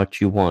 however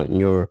much you want in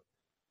your,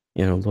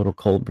 you know, little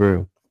cold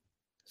brew.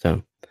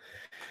 So,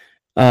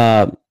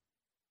 it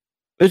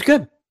was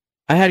good.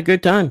 I had a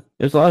good time.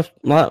 It was a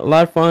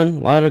lot of fun, a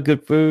lot of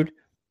good food.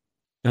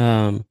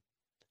 Have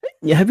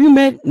you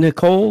met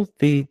Nicole,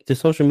 the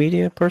social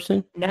media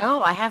person?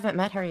 No, I haven't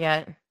met her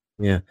yet.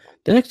 Yeah.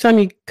 The next time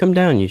you come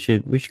down, we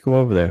should go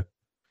over there.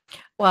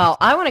 Well,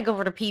 I want to go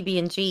over to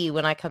PB&G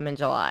when I come in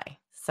July.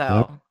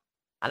 So,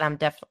 and I'm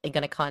definitely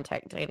going to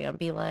contact Dana and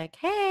be like,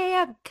 hey,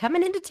 I'm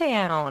coming into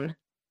town.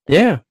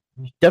 Yeah,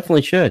 you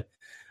definitely should.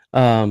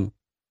 I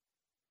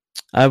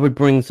would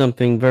bring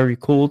something very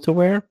cool to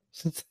wear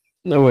since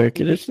no air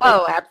conditioning.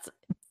 Oh, absolutely.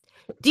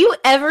 Do you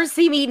ever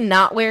see me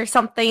not wear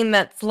something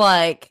that's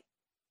like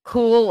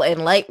cool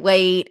and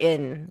lightweight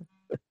and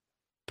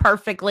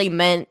perfectly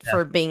meant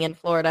for being in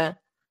Florida?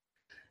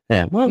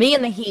 Yeah, well, me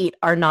and the heat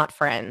are not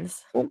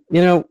friends. You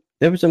know,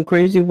 there were some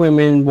crazy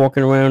women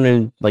walking around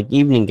in like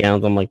evening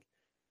gowns. I'm like,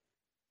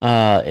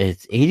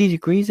 it's 80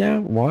 degrees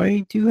out. Why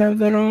do you have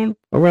that on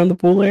around the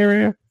pool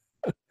area?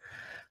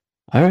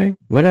 All right,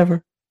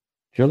 whatever.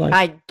 It's your life.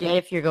 I get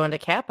if you're going to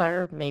Kappa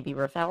or maybe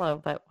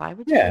Raffaello, but why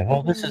would you? Yeah,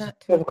 well, this is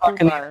 12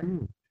 o'clock in the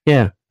afternoon.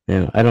 Yeah,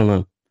 I don't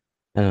know.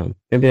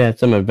 Maybe they had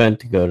some event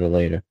to go to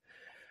later.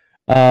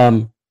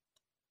 Maybe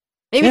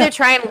they're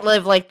trying to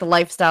live like the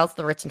lifestyles of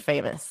the rich and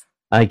famous.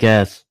 I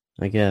guess.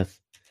 They're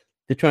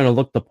trying to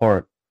look the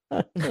part.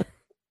 I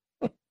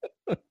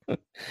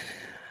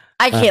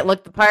can't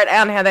look the part. I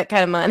don't have that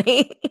kind of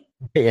money.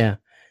 Yeah.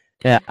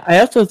 I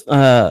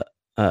also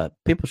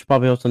people should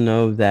probably also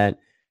know that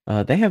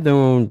they have their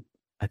own,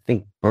 I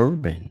think,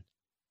 bourbon.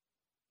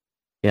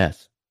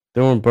 Yes,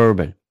 their own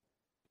bourbon.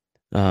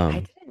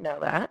 I didn't know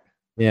that.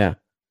 Yeah,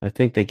 I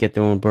think they get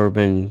their own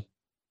bourbon,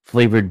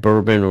 flavored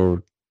bourbon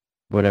or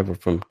whatever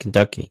from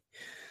Kentucky.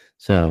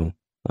 So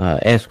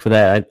ask for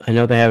that. I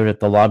know they have it at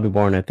the lobby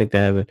bar, and I think they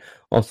have it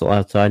also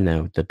outside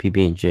now at the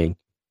PB&G.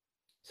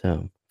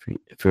 So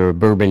if you're a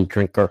bourbon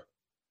drinker,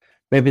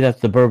 maybe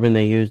that's the bourbon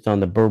they used on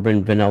the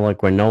bourbon vanilla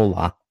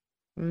granola.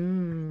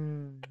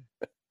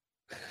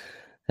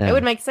 It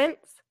would make sense.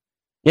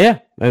 Yeah,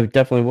 it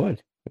definitely would.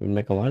 It would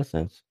make a lot of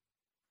sense.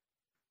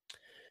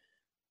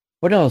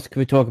 What else can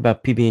we talk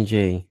about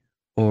PB&J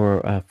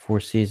or Four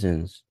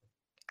Seasons?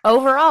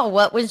 Overall,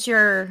 what was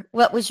your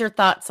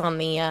thoughts on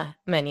the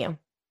menu?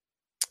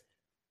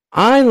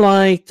 I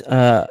liked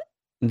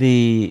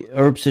the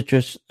herb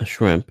citrus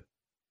shrimp.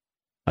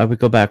 I would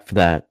go back for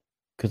that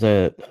because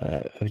I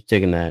was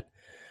digging that.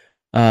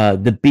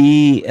 The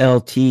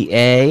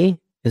BLTA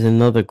is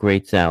another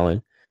great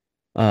salad.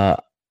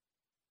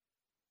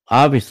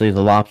 Obviously,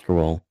 the lobster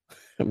roll.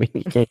 I mean,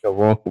 you can't go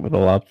wrong with a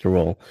lobster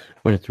roll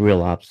when it's real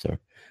lobster.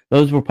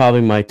 Those were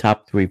probably my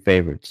top 3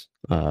 favorites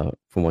from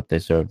what they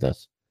served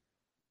us.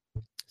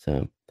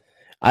 So,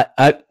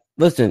 I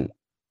listen.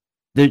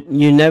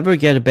 You never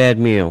get a bad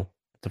meal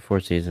at the Four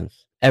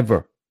Seasons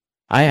ever.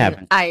 I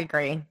haven't. I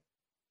agree.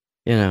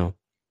 You know,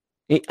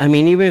 I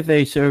mean, even if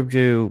they served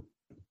you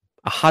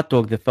a hot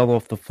dog that fell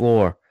off the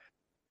floor,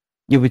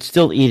 you would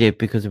still eat it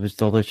because it was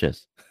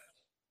delicious.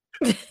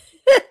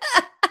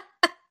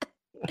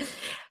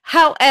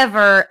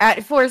 However,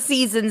 at Four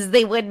Seasons,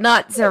 they would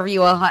not serve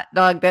you a hot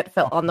dog that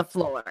fell on the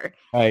floor.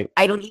 Right.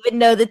 I don't even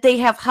know that they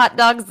have hot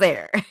dogs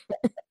there,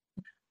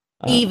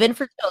 even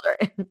for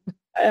children.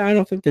 I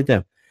don't think they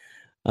do.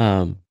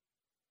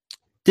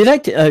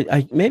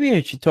 Maybe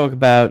I should talk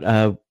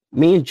about,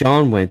 me and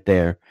John went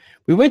there.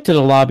 We went to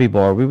the lobby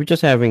bar. We were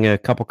just having a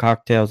couple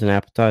cocktails and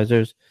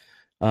appetizers.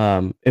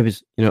 It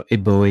was, a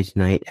boys'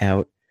 night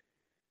out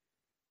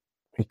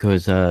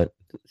because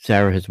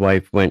Sarah, his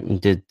wife, went and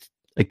did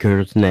a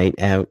girls' night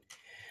out.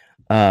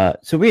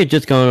 So we had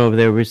just gone over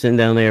there. We were sitting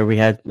down there. We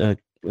had a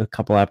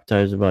couple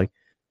appetizers. We're like,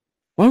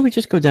 why don't we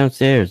just go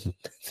downstairs and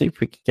see if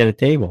we can get a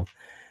table?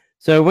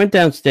 So I went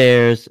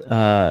downstairs,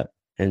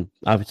 and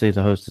obviously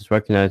the hostess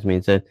recognized me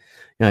and said,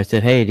 I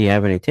said, hey, do you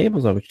have any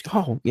tables on? She goes,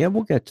 oh, yeah,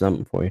 we'll get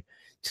something for you.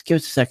 Just give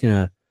us a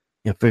second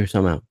to figure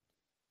something out.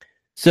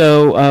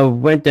 So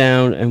went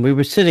down, and we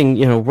were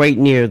sitting, right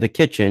near the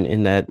kitchen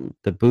in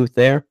the booth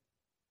there.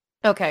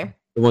 Okay.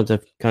 The ones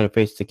that kind of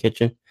face the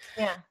kitchen.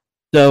 Yeah.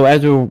 So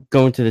as we were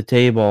going to the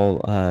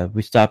table,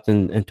 we stopped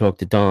and talked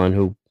to Don,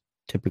 who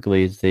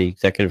typically is the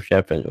executive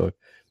chef or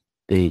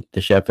the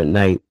chef at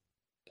night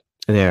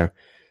there.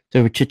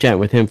 So we chit-chat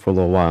with him for a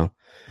little while.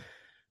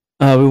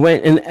 We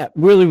went, and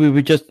really we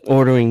were just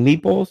ordering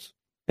meatballs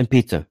and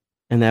pizza.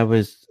 And that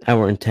was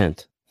our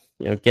intent.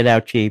 Get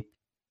out cheap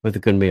with a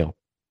good meal.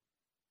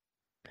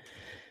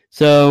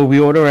 So we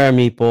order our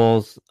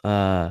meatballs,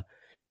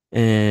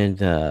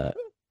 and a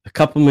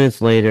couple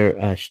minutes later,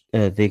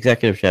 the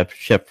executive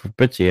Chef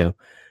Fabrizio,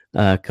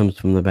 comes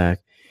from the back.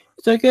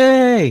 He's like,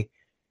 hey,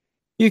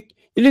 you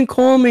didn't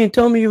call me and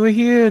tell me you were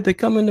here. They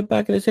come in the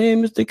back and they say, hey,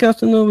 Mr.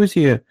 Casanova's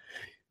here.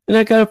 And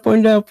I got to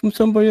find out from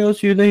somebody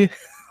else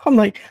I'm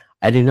like,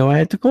 I didn't know I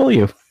had to call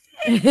you.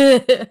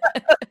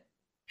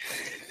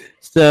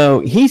 So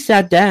he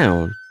sat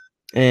down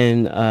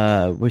and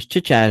was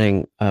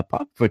chit-chatting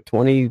probably for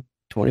 20,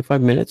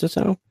 25 minutes or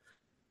so.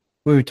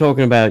 We were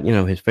talking about,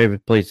 his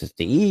favorite places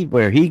to eat,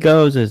 where he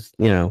goes as,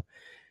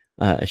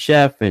 a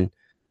chef. And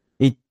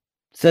he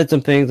said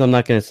some things I'm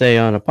not going to say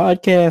on a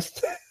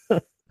podcast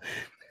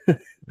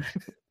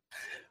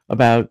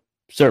about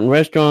certain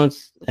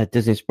restaurants at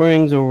Disney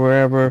Springs or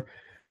wherever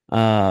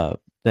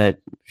that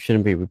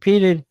shouldn't be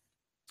repeated.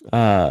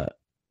 But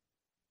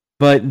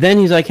then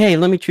he's like, hey,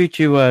 let me treat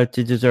you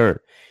to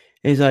dessert.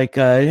 He's like,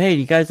 hey,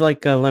 you guys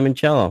like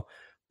limoncello?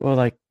 We're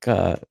like,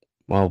 well,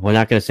 we're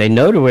not going to say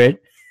no to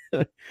it.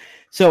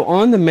 So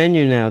on the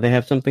menu now, they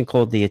have something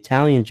called the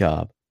Italian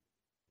Job.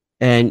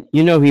 And,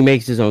 he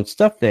makes his own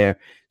stuff there.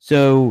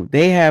 So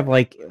they have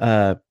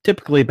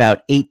typically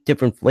about 8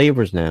 different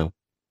flavors now.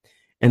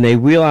 And they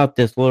wheel out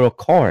this little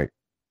cart.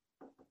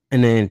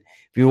 And then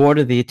if you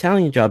order the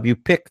Italian Job, you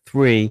pick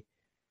 3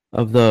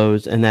 of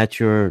those, and that's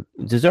your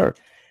dessert.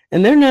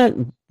 And they're not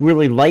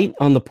really light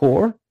on the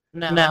pour.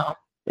 No.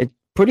 It's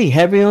pretty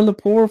heavy on the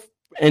pour.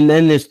 And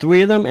then there's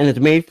 3 of them, and it's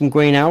made from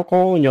grain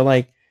alcohol. And you're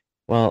like,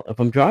 well, if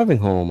I'm driving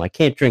home, I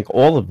can't drink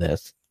all of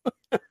this.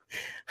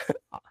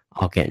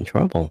 I'll get in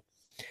trouble.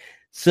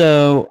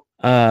 So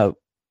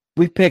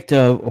we picked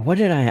what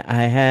did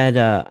I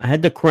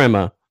had the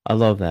crema. I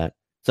love that.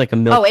 It's like a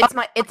milk. Oh,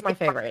 it's my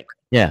favorite.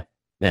 Yeah.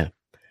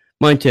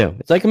 Mine too.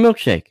 It's like a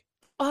milkshake.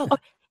 Oh,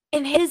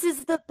 and his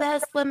is the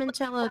best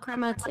limoncello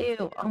crema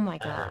too. Oh my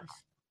gosh.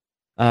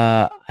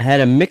 I had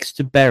a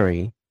mixed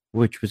berry,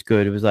 which was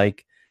good. It was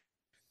like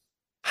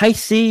high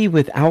C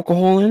with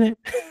alcohol in it.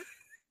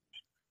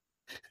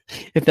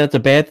 If that's a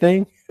bad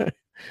thing.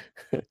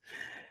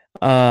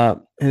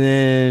 And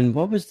then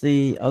what was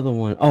the other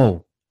one?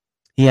 Oh,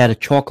 he had a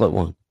chocolate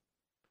one,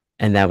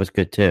 and that was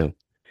good too.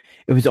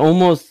 It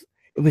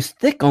was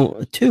thick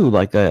too,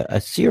 like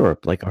a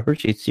syrup, like a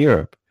Hershey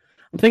syrup.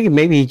 I'm thinking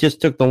maybe he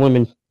just took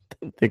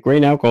the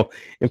grain alcohol,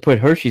 and put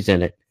Hershey's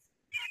in it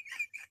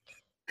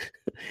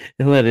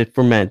and let it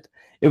ferment.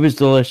 It was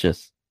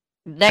delicious.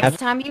 Next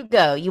time you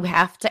go, you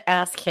have to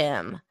ask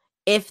him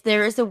if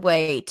there is a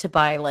way to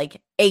buy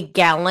like a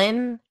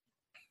gallon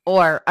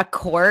or a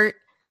quart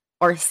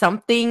or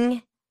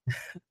something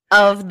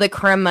of the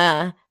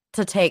crema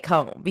to take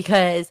home,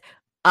 because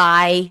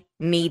I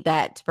need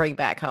that to bring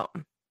back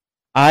home.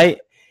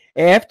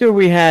 After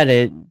we had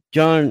it,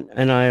 John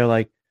and I are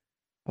like,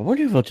 I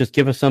wonder if he'll just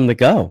give us some to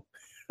go.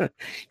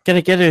 Can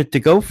I get a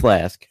to-go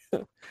flask?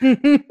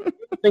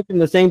 Thinking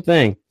the same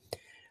thing.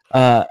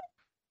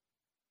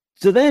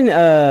 So then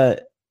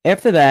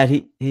after that,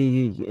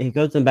 he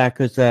goes in back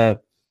because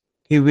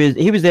he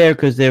was there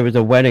because there was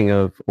a wedding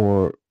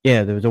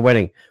there was a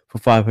wedding for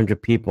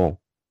 500 people,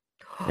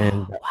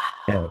 and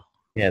Wow.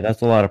 yeah,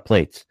 that's a lot of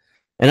plates.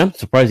 And I'm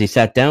surprised he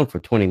sat down for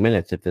 20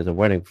 minutes if there's a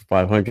wedding for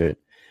 500.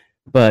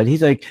 But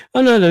he's like,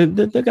 oh no,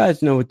 the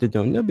guys know what they're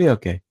doing. They'll be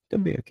okay. They'll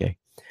be okay.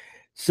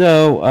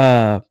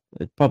 So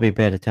it's probably a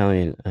bad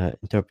Italian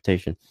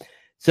interpretation.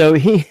 So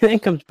he then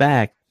comes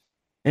back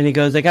and he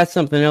goes, I got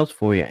something else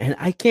for you. And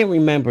I can't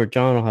remember.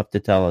 John will have to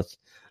tell us.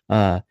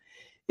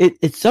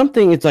 It's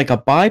something, it's like a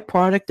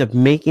byproduct of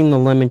making the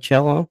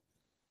limoncello.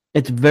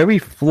 It's very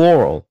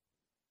floral.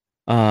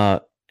 I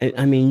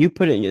mean, you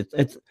put it,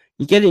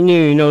 you get it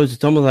near your nose,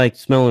 it's almost like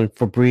smelling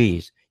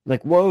Febreze.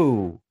 Like,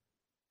 whoa,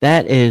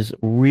 that is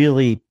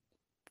really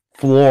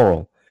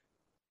floral.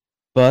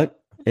 But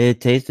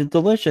it tasted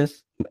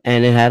delicious,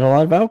 and it had a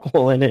lot of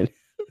alcohol in it.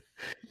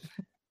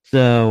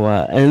 So,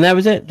 and that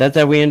was it. That's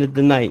how we ended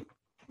the night.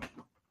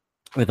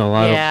 With a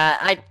lot of...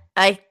 Yeah,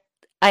 I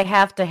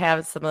have to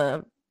have some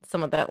of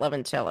that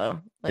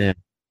limoncello. Like, Yeah.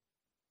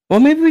 Well,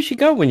 maybe we should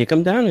go when you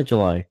come down in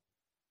July.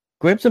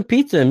 Grab some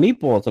pizza and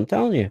meatballs. I'm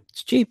telling you,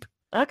 it's cheap.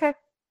 okay.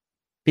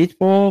 Pizza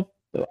ball.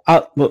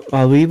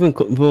 We'll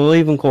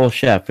even call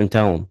Chef and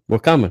tell him we're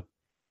coming.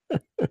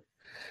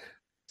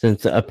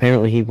 Since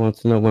apparently he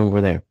wants to know when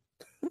we're there.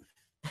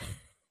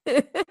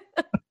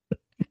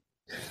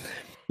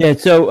 Yeah,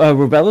 so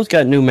Ravello's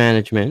got new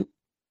management.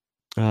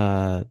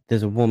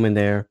 There's a woman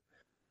there.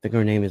 I think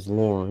her name is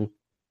Lauren.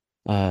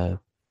 I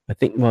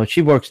think, well,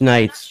 she works I'm not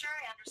nights. sure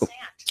I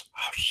understand.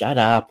 Oh, shut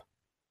up.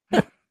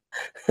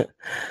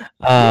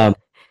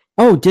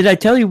 Oh, did I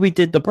tell you we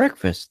did the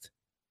breakfast?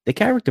 The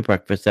character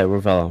breakfast at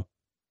Ravello.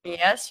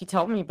 Yes, you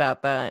told me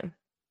about that.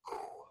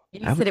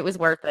 You I said it was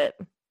worth it.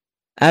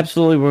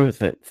 Absolutely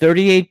worth it.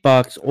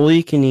 $38, all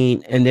you can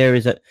eat, and there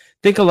is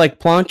think of like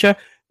plancha.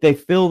 They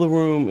fill the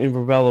room in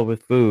Ravello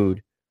with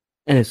food,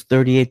 and it's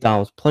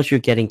 $38, plus you're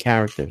getting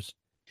characters.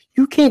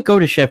 You can't go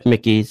to Chef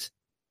Mickey's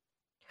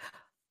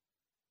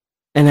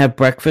and have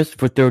breakfast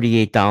for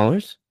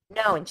 $38.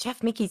 No, and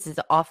Chef Mickey's is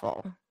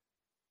awful.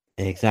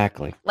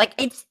 Exactly. Like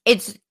it's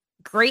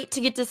great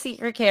to get to see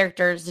your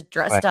characters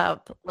dressed Right.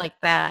 up like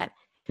that,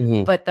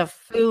 Mhm. but the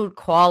food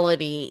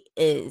quality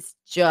is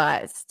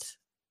just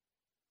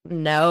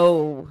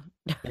no.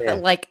 Yeah.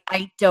 Like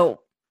I've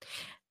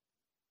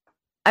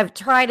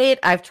tried it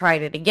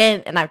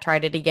again, and I've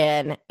tried it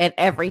again, and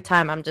every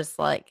time I'm just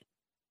like,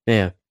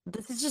 Yeah.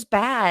 this is just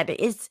bad.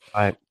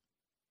 Right.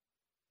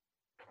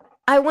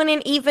 I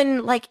wouldn't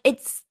even like,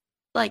 it's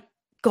like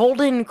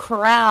Golden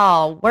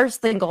Corral, worse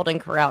than Golden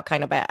Corral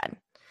kind of bad.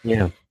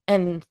 Yeah.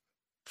 And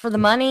for the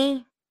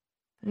money,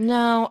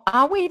 no,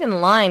 I'll wait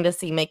in line to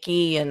see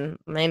Mickey and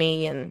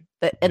Minnie, and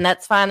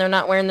that's fine. They're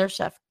not wearing their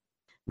chef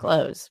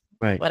clothes,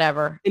 Right.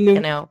 whatever, And you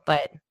then- know.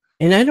 But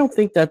And I don't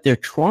think that they're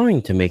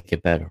trying to make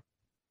it better.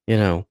 You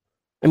know,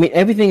 I mean,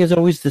 everything is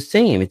always the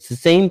same. It's the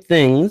same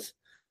things.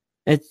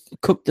 It's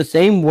cooked the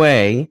same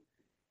way.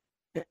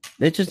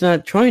 They're just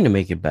not trying to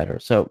make it better.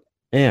 So,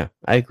 yeah,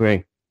 I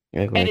agree.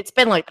 and it's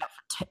been like that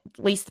for at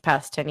least the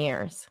past 10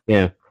 years.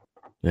 Yeah.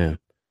 Yeah.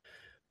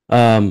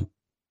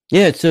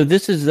 Yeah, so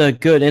this is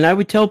good. And I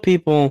would tell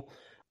people,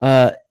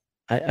 I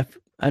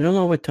don't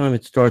know what time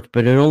it starts,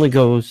 but it only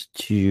goes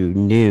to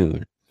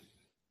noon.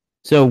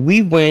 So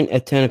we went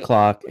at 10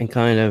 o'clock and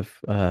kind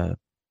of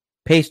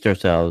paced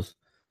ourselves.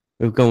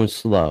 We were going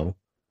slow.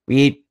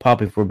 We ate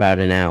probably for about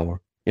an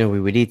hour. You know,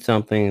 we would eat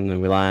something and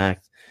then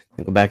relax,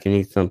 and go back and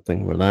eat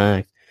something,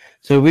 relax.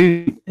 So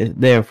we were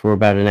there for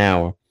about an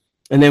hour.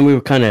 And then we were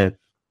kind of,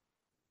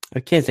 I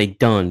can't say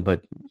done,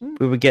 but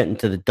we were getting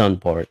to the done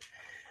part.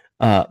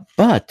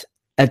 But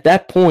at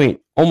that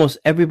point, almost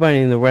everybody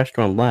in the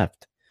restaurant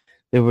left.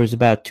 There was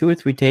about 2 or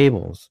 3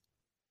 tables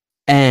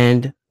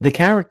and the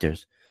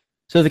characters.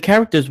 So the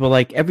characters were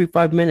like every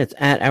 5 minutes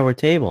at our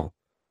table,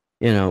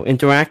 you know,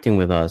 interacting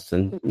with us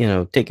and, you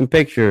know, taking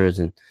pictures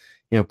and,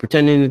 you know,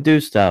 pretending to do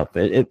stuff.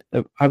 I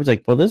was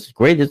like, well, this is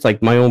great. It's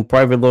like my own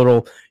private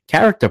little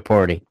character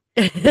party,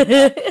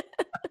 you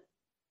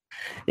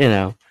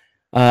know.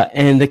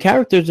 And the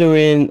characters are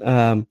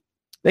in,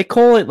 they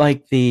call it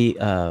like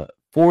the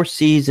Four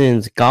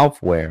Seasons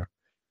golf wear.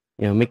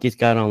 Mickey's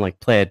got on like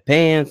plaid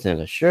pants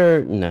and a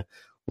shirt and a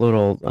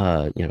little,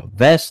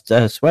 vest,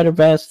 sweater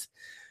vest.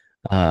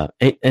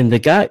 And the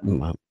guy,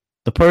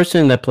 the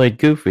person that played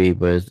Goofy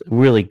was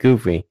really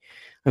goofy.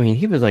 I mean,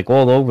 he was like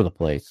all over the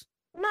place.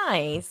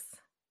 Nice.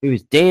 He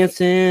was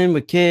dancing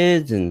with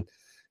kids, and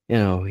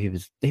he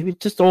was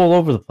just all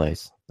over the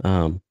place.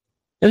 It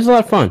was a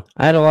lot of fun.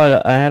 I had a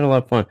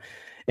lot of fun,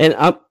 and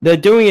they're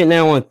doing it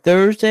now on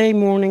Thursday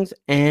mornings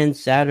and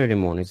Saturday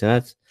mornings, and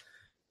that's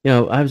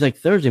I was like,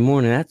 Thursday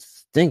morning, that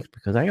stinks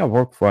because I got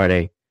work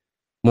Friday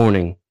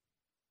morning,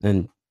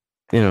 and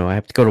I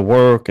have to go to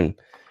work, and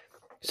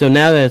so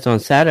now that it's on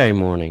Saturday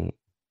morning,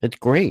 it's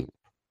great.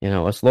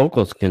 Us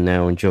locals can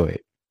now enjoy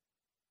it.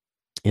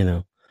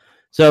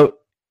 So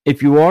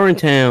if you are in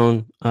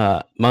town,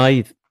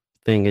 my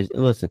thing is,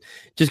 listen,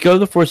 just go to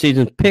the Four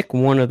Seasons, pick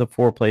one of the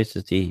 4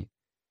 places to eat.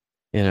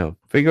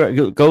 Figure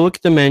out, go look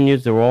at the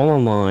menus. They're all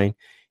online.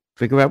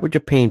 Figure out what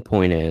your pain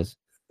point is.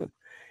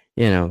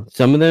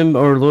 Some of them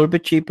are a little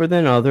bit cheaper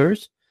than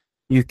others.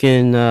 You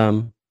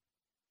can,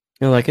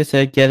 like I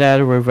said, get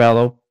out of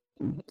Ravello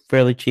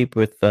fairly cheap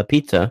with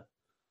pizza.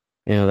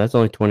 That's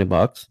only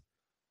 $20.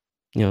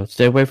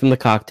 Stay away from the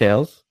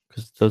cocktails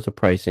because those are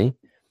pricey.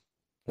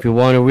 If you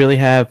want to really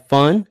have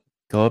fun,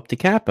 go up to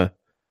Kappa.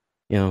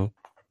 You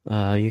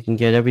can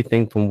get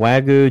everything from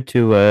Wagyu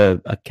to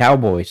a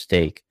cowboy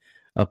steak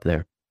up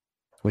there,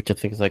 which I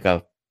think is like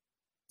a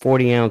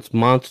 40-ounce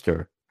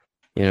monster,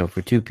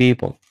 for 2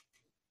 people.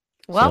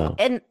 Well,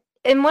 and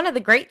one of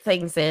the great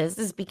things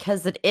is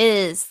because it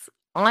is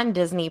on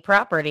Disney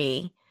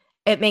property,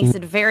 it makes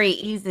it very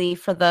easy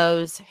for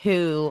those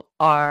who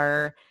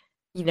are,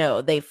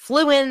 they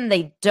flew in,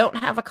 they don't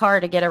have a car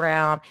to get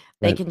around.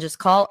 They Right. can just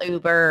call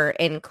Uber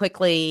and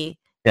quickly,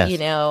 Yes.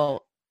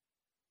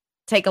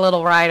 take a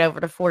little ride over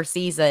to Four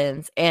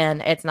Seasons,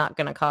 and it's not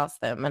going to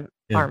cost them an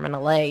Yeah. arm and a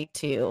leg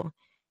to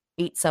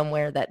eat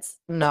somewhere that's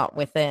not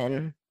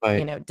within,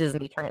 Right.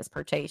 Disney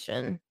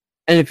transportation.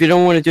 And if you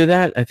don't want to do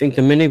that, I think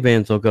the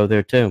minivans will go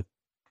there too.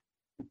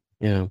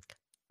 You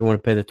want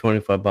to pay the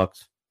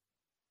 $25.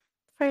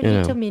 For a You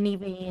little know.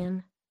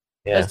 minivan.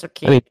 Yeah. Those are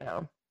cute, I mean,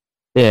 though.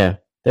 yeah,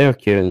 they're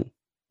cute.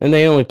 And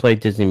they only play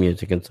Disney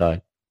music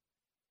inside.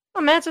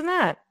 Imagine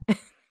that.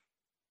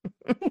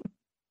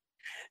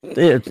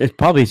 It's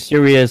probably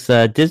Sirius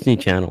Disney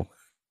Channel.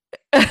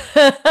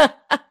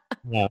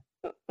 Yeah.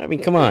 I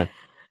mean, come on.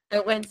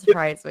 It wouldn't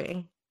surprise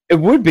me. It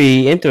would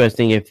be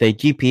interesting if they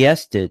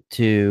GPSed it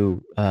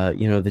to,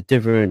 the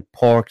different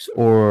parks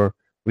or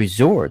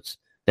resorts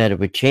that it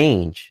would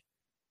change.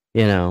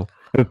 It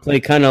would play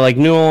kind of like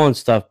New Orleans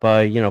stuff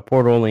by,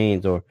 Port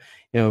Orleans, or,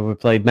 it would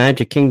play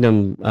Magic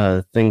Kingdom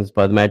things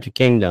by the Magic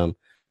Kingdom,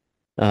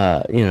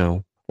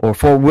 or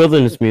Fort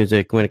Wilderness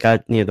music when it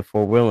got near the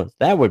Fort Wilderness.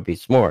 That would be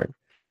smart.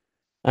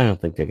 I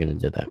don't think they're going to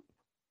do that.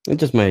 It's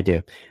just my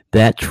idea.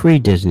 That tree,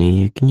 Disney,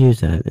 you can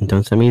use that. And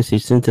don't send me a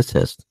cease and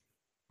desist.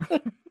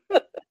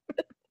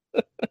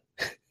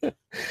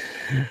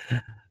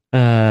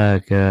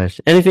 Gosh.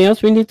 Anything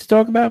else we need to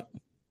talk about?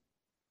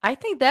 I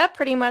think that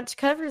pretty much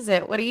covers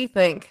it. What do you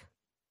think?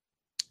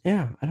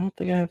 Yeah, I don't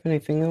think I have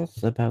anything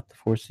else about the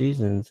Four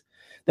Seasons.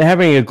 They're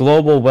having a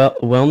global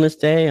wellness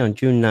day on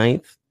June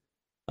 9th.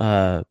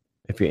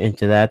 If you're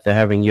into that, they're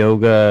having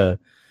yoga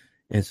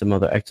and some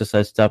other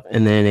exercise stuff,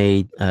 and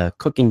then a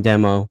cooking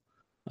demo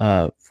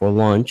for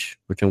lunch,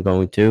 which I'm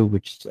going to,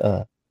 which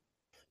is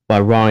by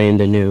Ryan,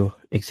 the new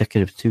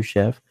executive sous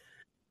chef.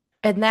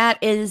 And that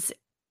is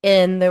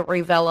in the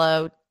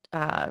Ravello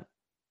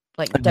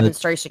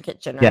demonstration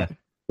kitchen, right?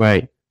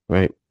 Yeah,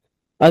 right.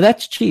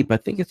 That's cheap. I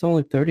think it's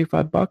only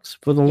 $35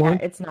 for the Yeah,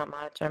 lunch. it's not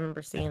much. I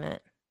remember seeing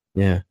it.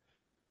 Yeah.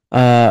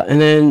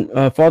 And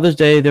then Father's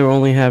Day, they're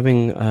only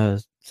having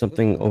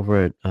something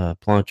over at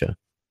Plancha.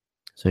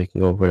 So you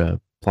can go over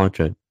to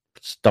Plancha,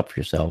 stuff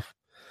yourself,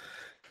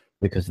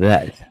 because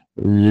that's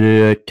a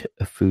lot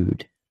of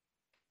food.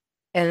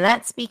 And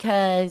that's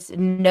because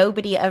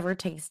nobody ever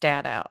takes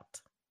Dad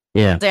out.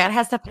 Yeah, Dad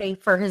has to pay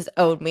for his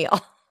own meal.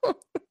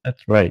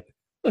 that's right.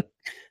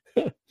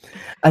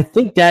 I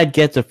think Dad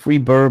gets a free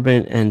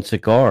bourbon and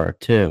cigar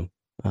too.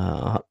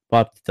 I'll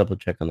have to double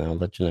check on that. I'll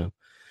let you know.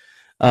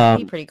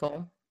 That'd be pretty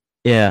cool.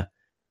 Yeah,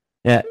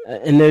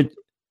 and they're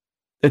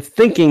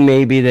thinking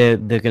maybe they're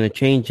going to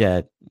change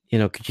that,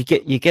 because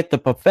you get the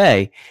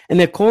buffet, and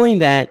they're calling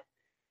that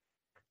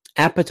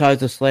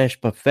appetizer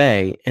 /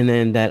 buffet, and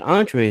then that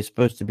entree is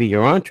supposed to be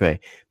your entree,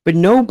 but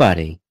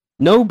nobody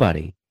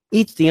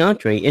eats the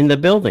entree in the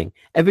building.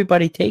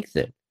 Everybody takes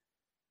it.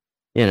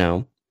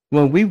 When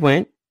we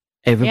went,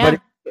 everybody.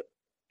 Yeah.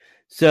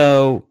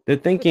 So they're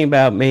thinking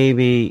about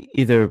maybe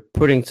either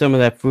putting some of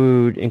that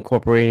food,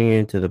 incorporating it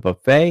into the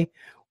buffet,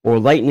 or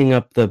lightening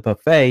up the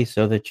buffet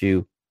so that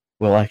you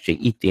will actually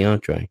eat the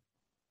entree.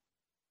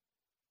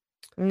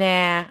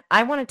 Nah,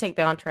 I want to take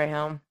the entree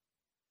home.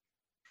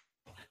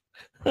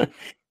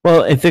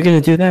 Well, if they're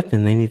going to do that,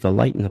 then they need to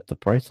lighten up the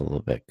price a little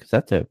bit, because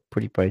that's a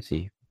pretty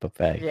pricey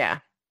buffet. Yeah.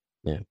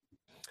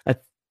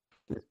 It's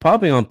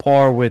probably on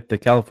par with the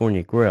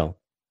California Grill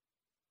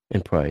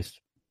in price.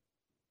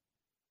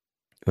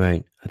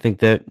 Right. I think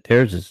that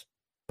theirs is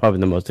probably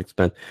the most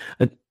expensive.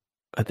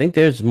 I think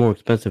theirs is more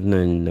expensive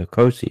than the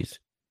Kosi's.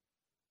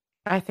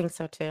 I think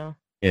so too.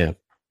 Yeah.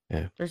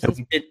 There's And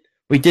these-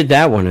 we did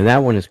that one, and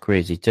that one is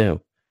crazy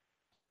too.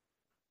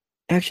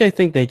 Actually, I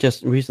think they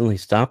just recently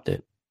stopped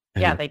it.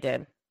 yeah, they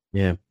did.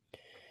 Yeah.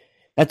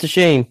 That's a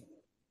shame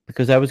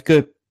because that was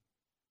good.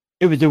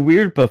 It was a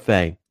weird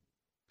buffet.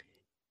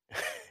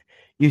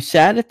 You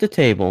sat at the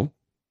table,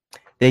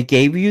 they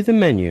gave you the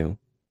menu,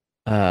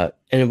 and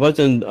it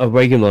wasn't a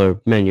regular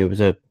menu, it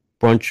was a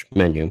brunch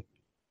menu.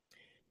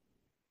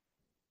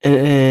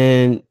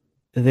 And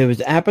there was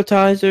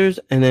appetizers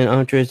and then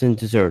entrees and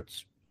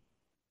desserts.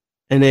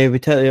 And they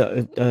would tell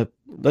you,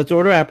 let's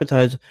order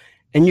appetizers,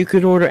 and you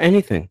could order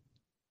anything.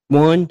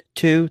 1,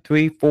 2,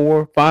 3,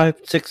 4,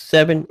 5, 6,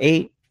 7,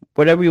 8,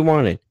 whatever you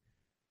wanted.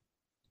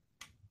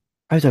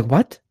 I was like,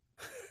 what?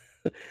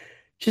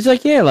 She's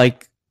like, yeah,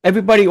 like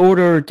everybody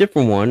order a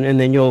different one, and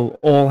then you'll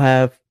all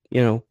have,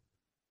 there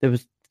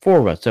was 4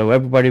 of us, so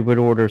everybody would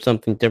order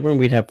something different.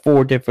 We'd have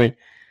 4 different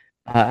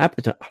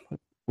appetizers.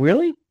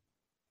 Really?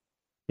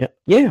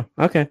 Yeah,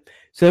 okay.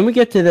 So then we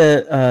get to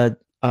the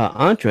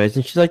entrees,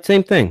 and she's like,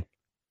 same thing.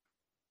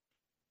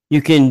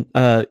 You can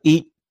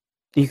eat.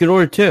 You can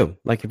order 2.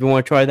 Like if you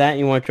want to try that, and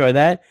you want to try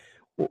that,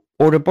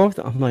 order both.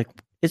 I'm like,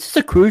 is this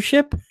a cruise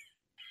ship?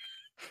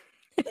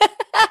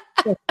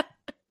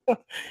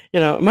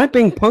 Am I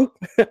being punked?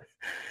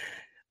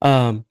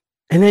 And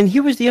then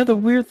here was the other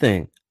weird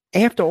thing.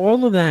 After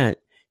all of that,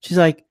 she's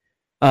like,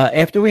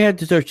 after we had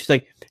dessert, she's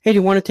like, hey, do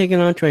you want to take an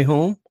entree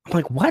home? I'm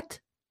like, what?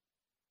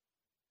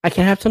 I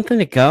can have something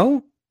to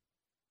go?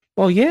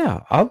 Well,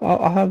 yeah,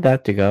 I'll have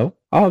that to go.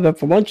 I'll have that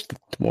for lunch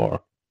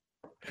tomorrow.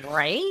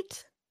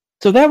 Right?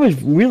 So that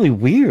was really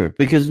weird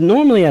because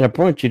normally at a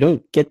brunch, you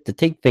don't get to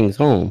take things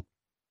home,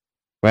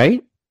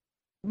 right?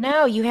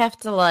 No, you have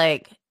to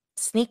like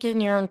sneak in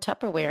your own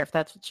Tupperware if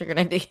that's what you're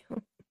going to do.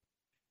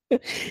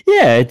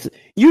 Yeah, it's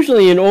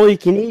usually an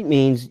all-you-can-eat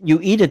means you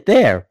eat it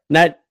there,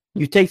 not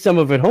you take some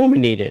of it home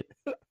and eat it.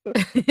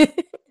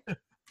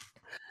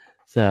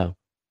 So,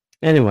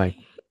 anyway.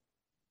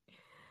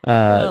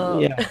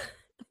 Yeah.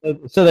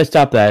 So they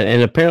stopped that,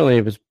 and apparently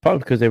it was probably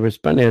because they were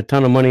spending a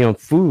ton of money on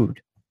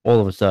food all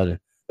of a sudden.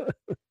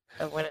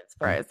 That wouldn't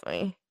surprise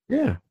me.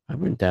 Yeah, I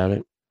wouldn't doubt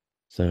it.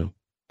 So,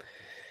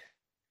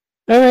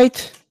 all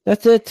right,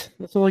 that's it.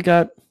 That's all I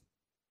got.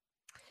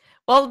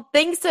 Well,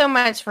 thanks so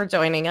much for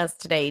joining us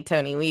today,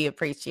 Tony. We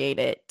appreciate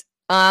it.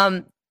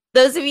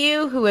 Those of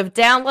you who have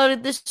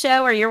downloaded this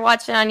show or you're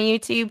watching on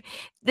YouTube,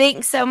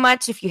 thanks so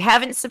much. If you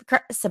haven't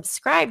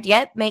subscribed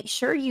yet, make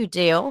sure you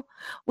do.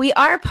 We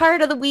are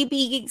part of the We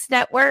Be Geeks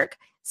Network,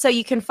 so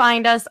you can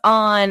find us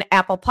on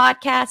Apple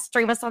Podcasts,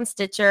 stream us on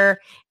Stitcher,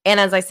 and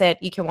as I said,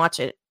 you can watch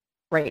it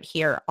right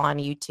here on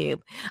YouTube.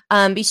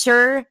 Be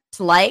sure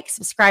to like,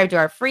 subscribe to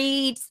our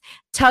feeds,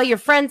 tell your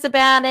friends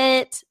about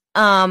it.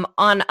 On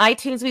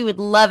iTunes, we would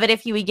love it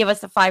if you would give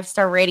us a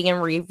 5-star rating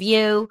and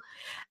review.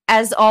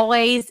 As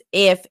always,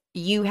 if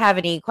you have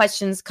any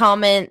questions,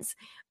 comments,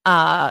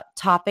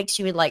 topics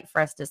you would like for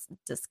us to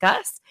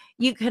discuss,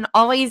 you can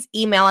always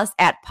email us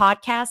at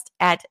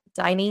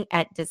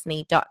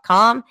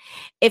podcast@diningatdisney.com.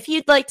 If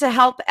you'd like to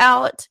help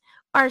out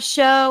our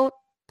show,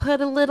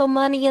 put a little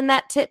money in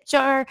that tip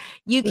jar,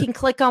 you can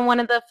click on one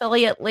of the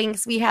affiliate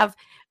links. We have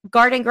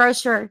Garden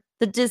Grocer,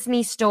 the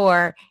Disney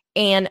Store,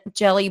 and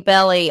Jelly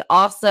Belly,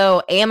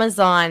 also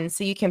Amazon,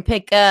 so you can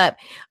pick up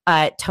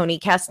Tony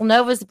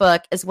Castellanova's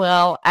book, as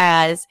well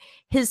as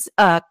his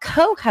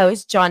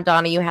co-host John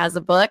Donahue has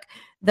a book.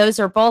 Those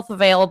are both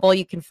available.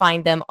 You can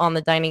find them on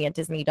the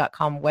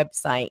diningatdisney.com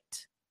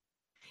website.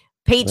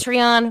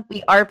 Patreon,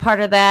 we are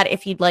part of that.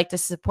 If you'd like to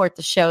support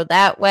the show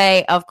that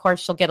way, of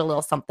course, you'll get a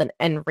little something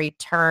in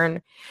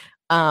return.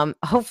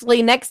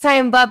 Hopefully next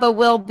time Bubba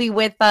will be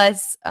with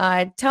us.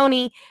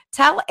 Tony,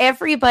 tell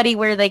everybody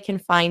where they can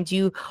find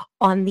you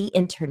on the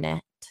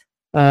internet.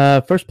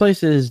 First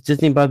place is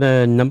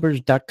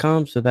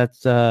DisneyByTheNumbers.com. So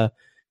that's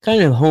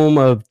kind of home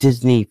of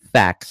Disney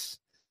facts.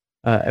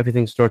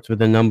 Everything starts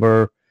with a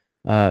number,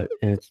 and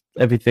it's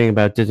everything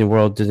about Disney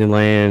World,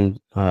 Disneyland,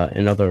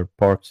 and other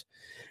parks.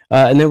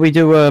 And then we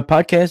do a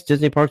podcast,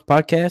 Disney Parks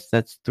Podcast.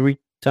 That's 3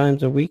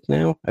 times a week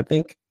now, I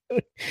think.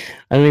 I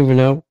don't even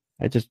know.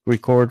 I just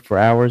record for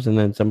hours and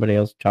then somebody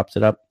else chops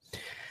it up.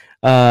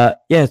 So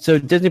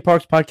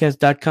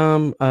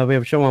DisneyParksPodcast.com. We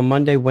have a show on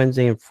Monday,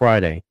 Wednesday, and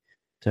Friday.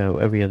 So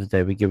every other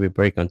day we give you a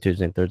break on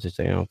Tuesday and Thursday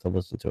so you don't have to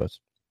listen to us.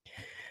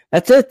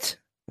 That's it.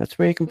 That's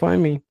where you can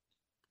find me.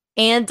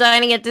 And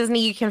Dining at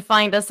Disney, you can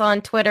find us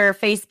on Twitter,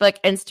 Facebook,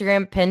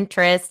 Instagram,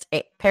 Pinterest,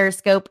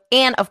 Periscope,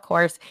 and of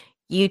course,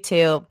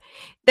 YouTube.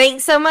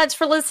 Thanks so much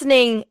for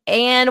listening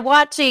and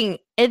watching.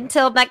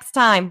 Until next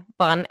time,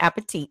 bon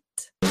appetit.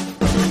 This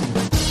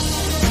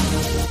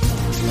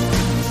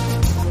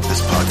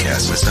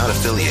podcast is not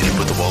affiliated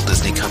with the Walt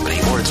Disney Company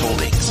or its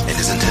holdings and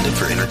is intended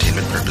for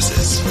entertainment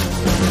purposes.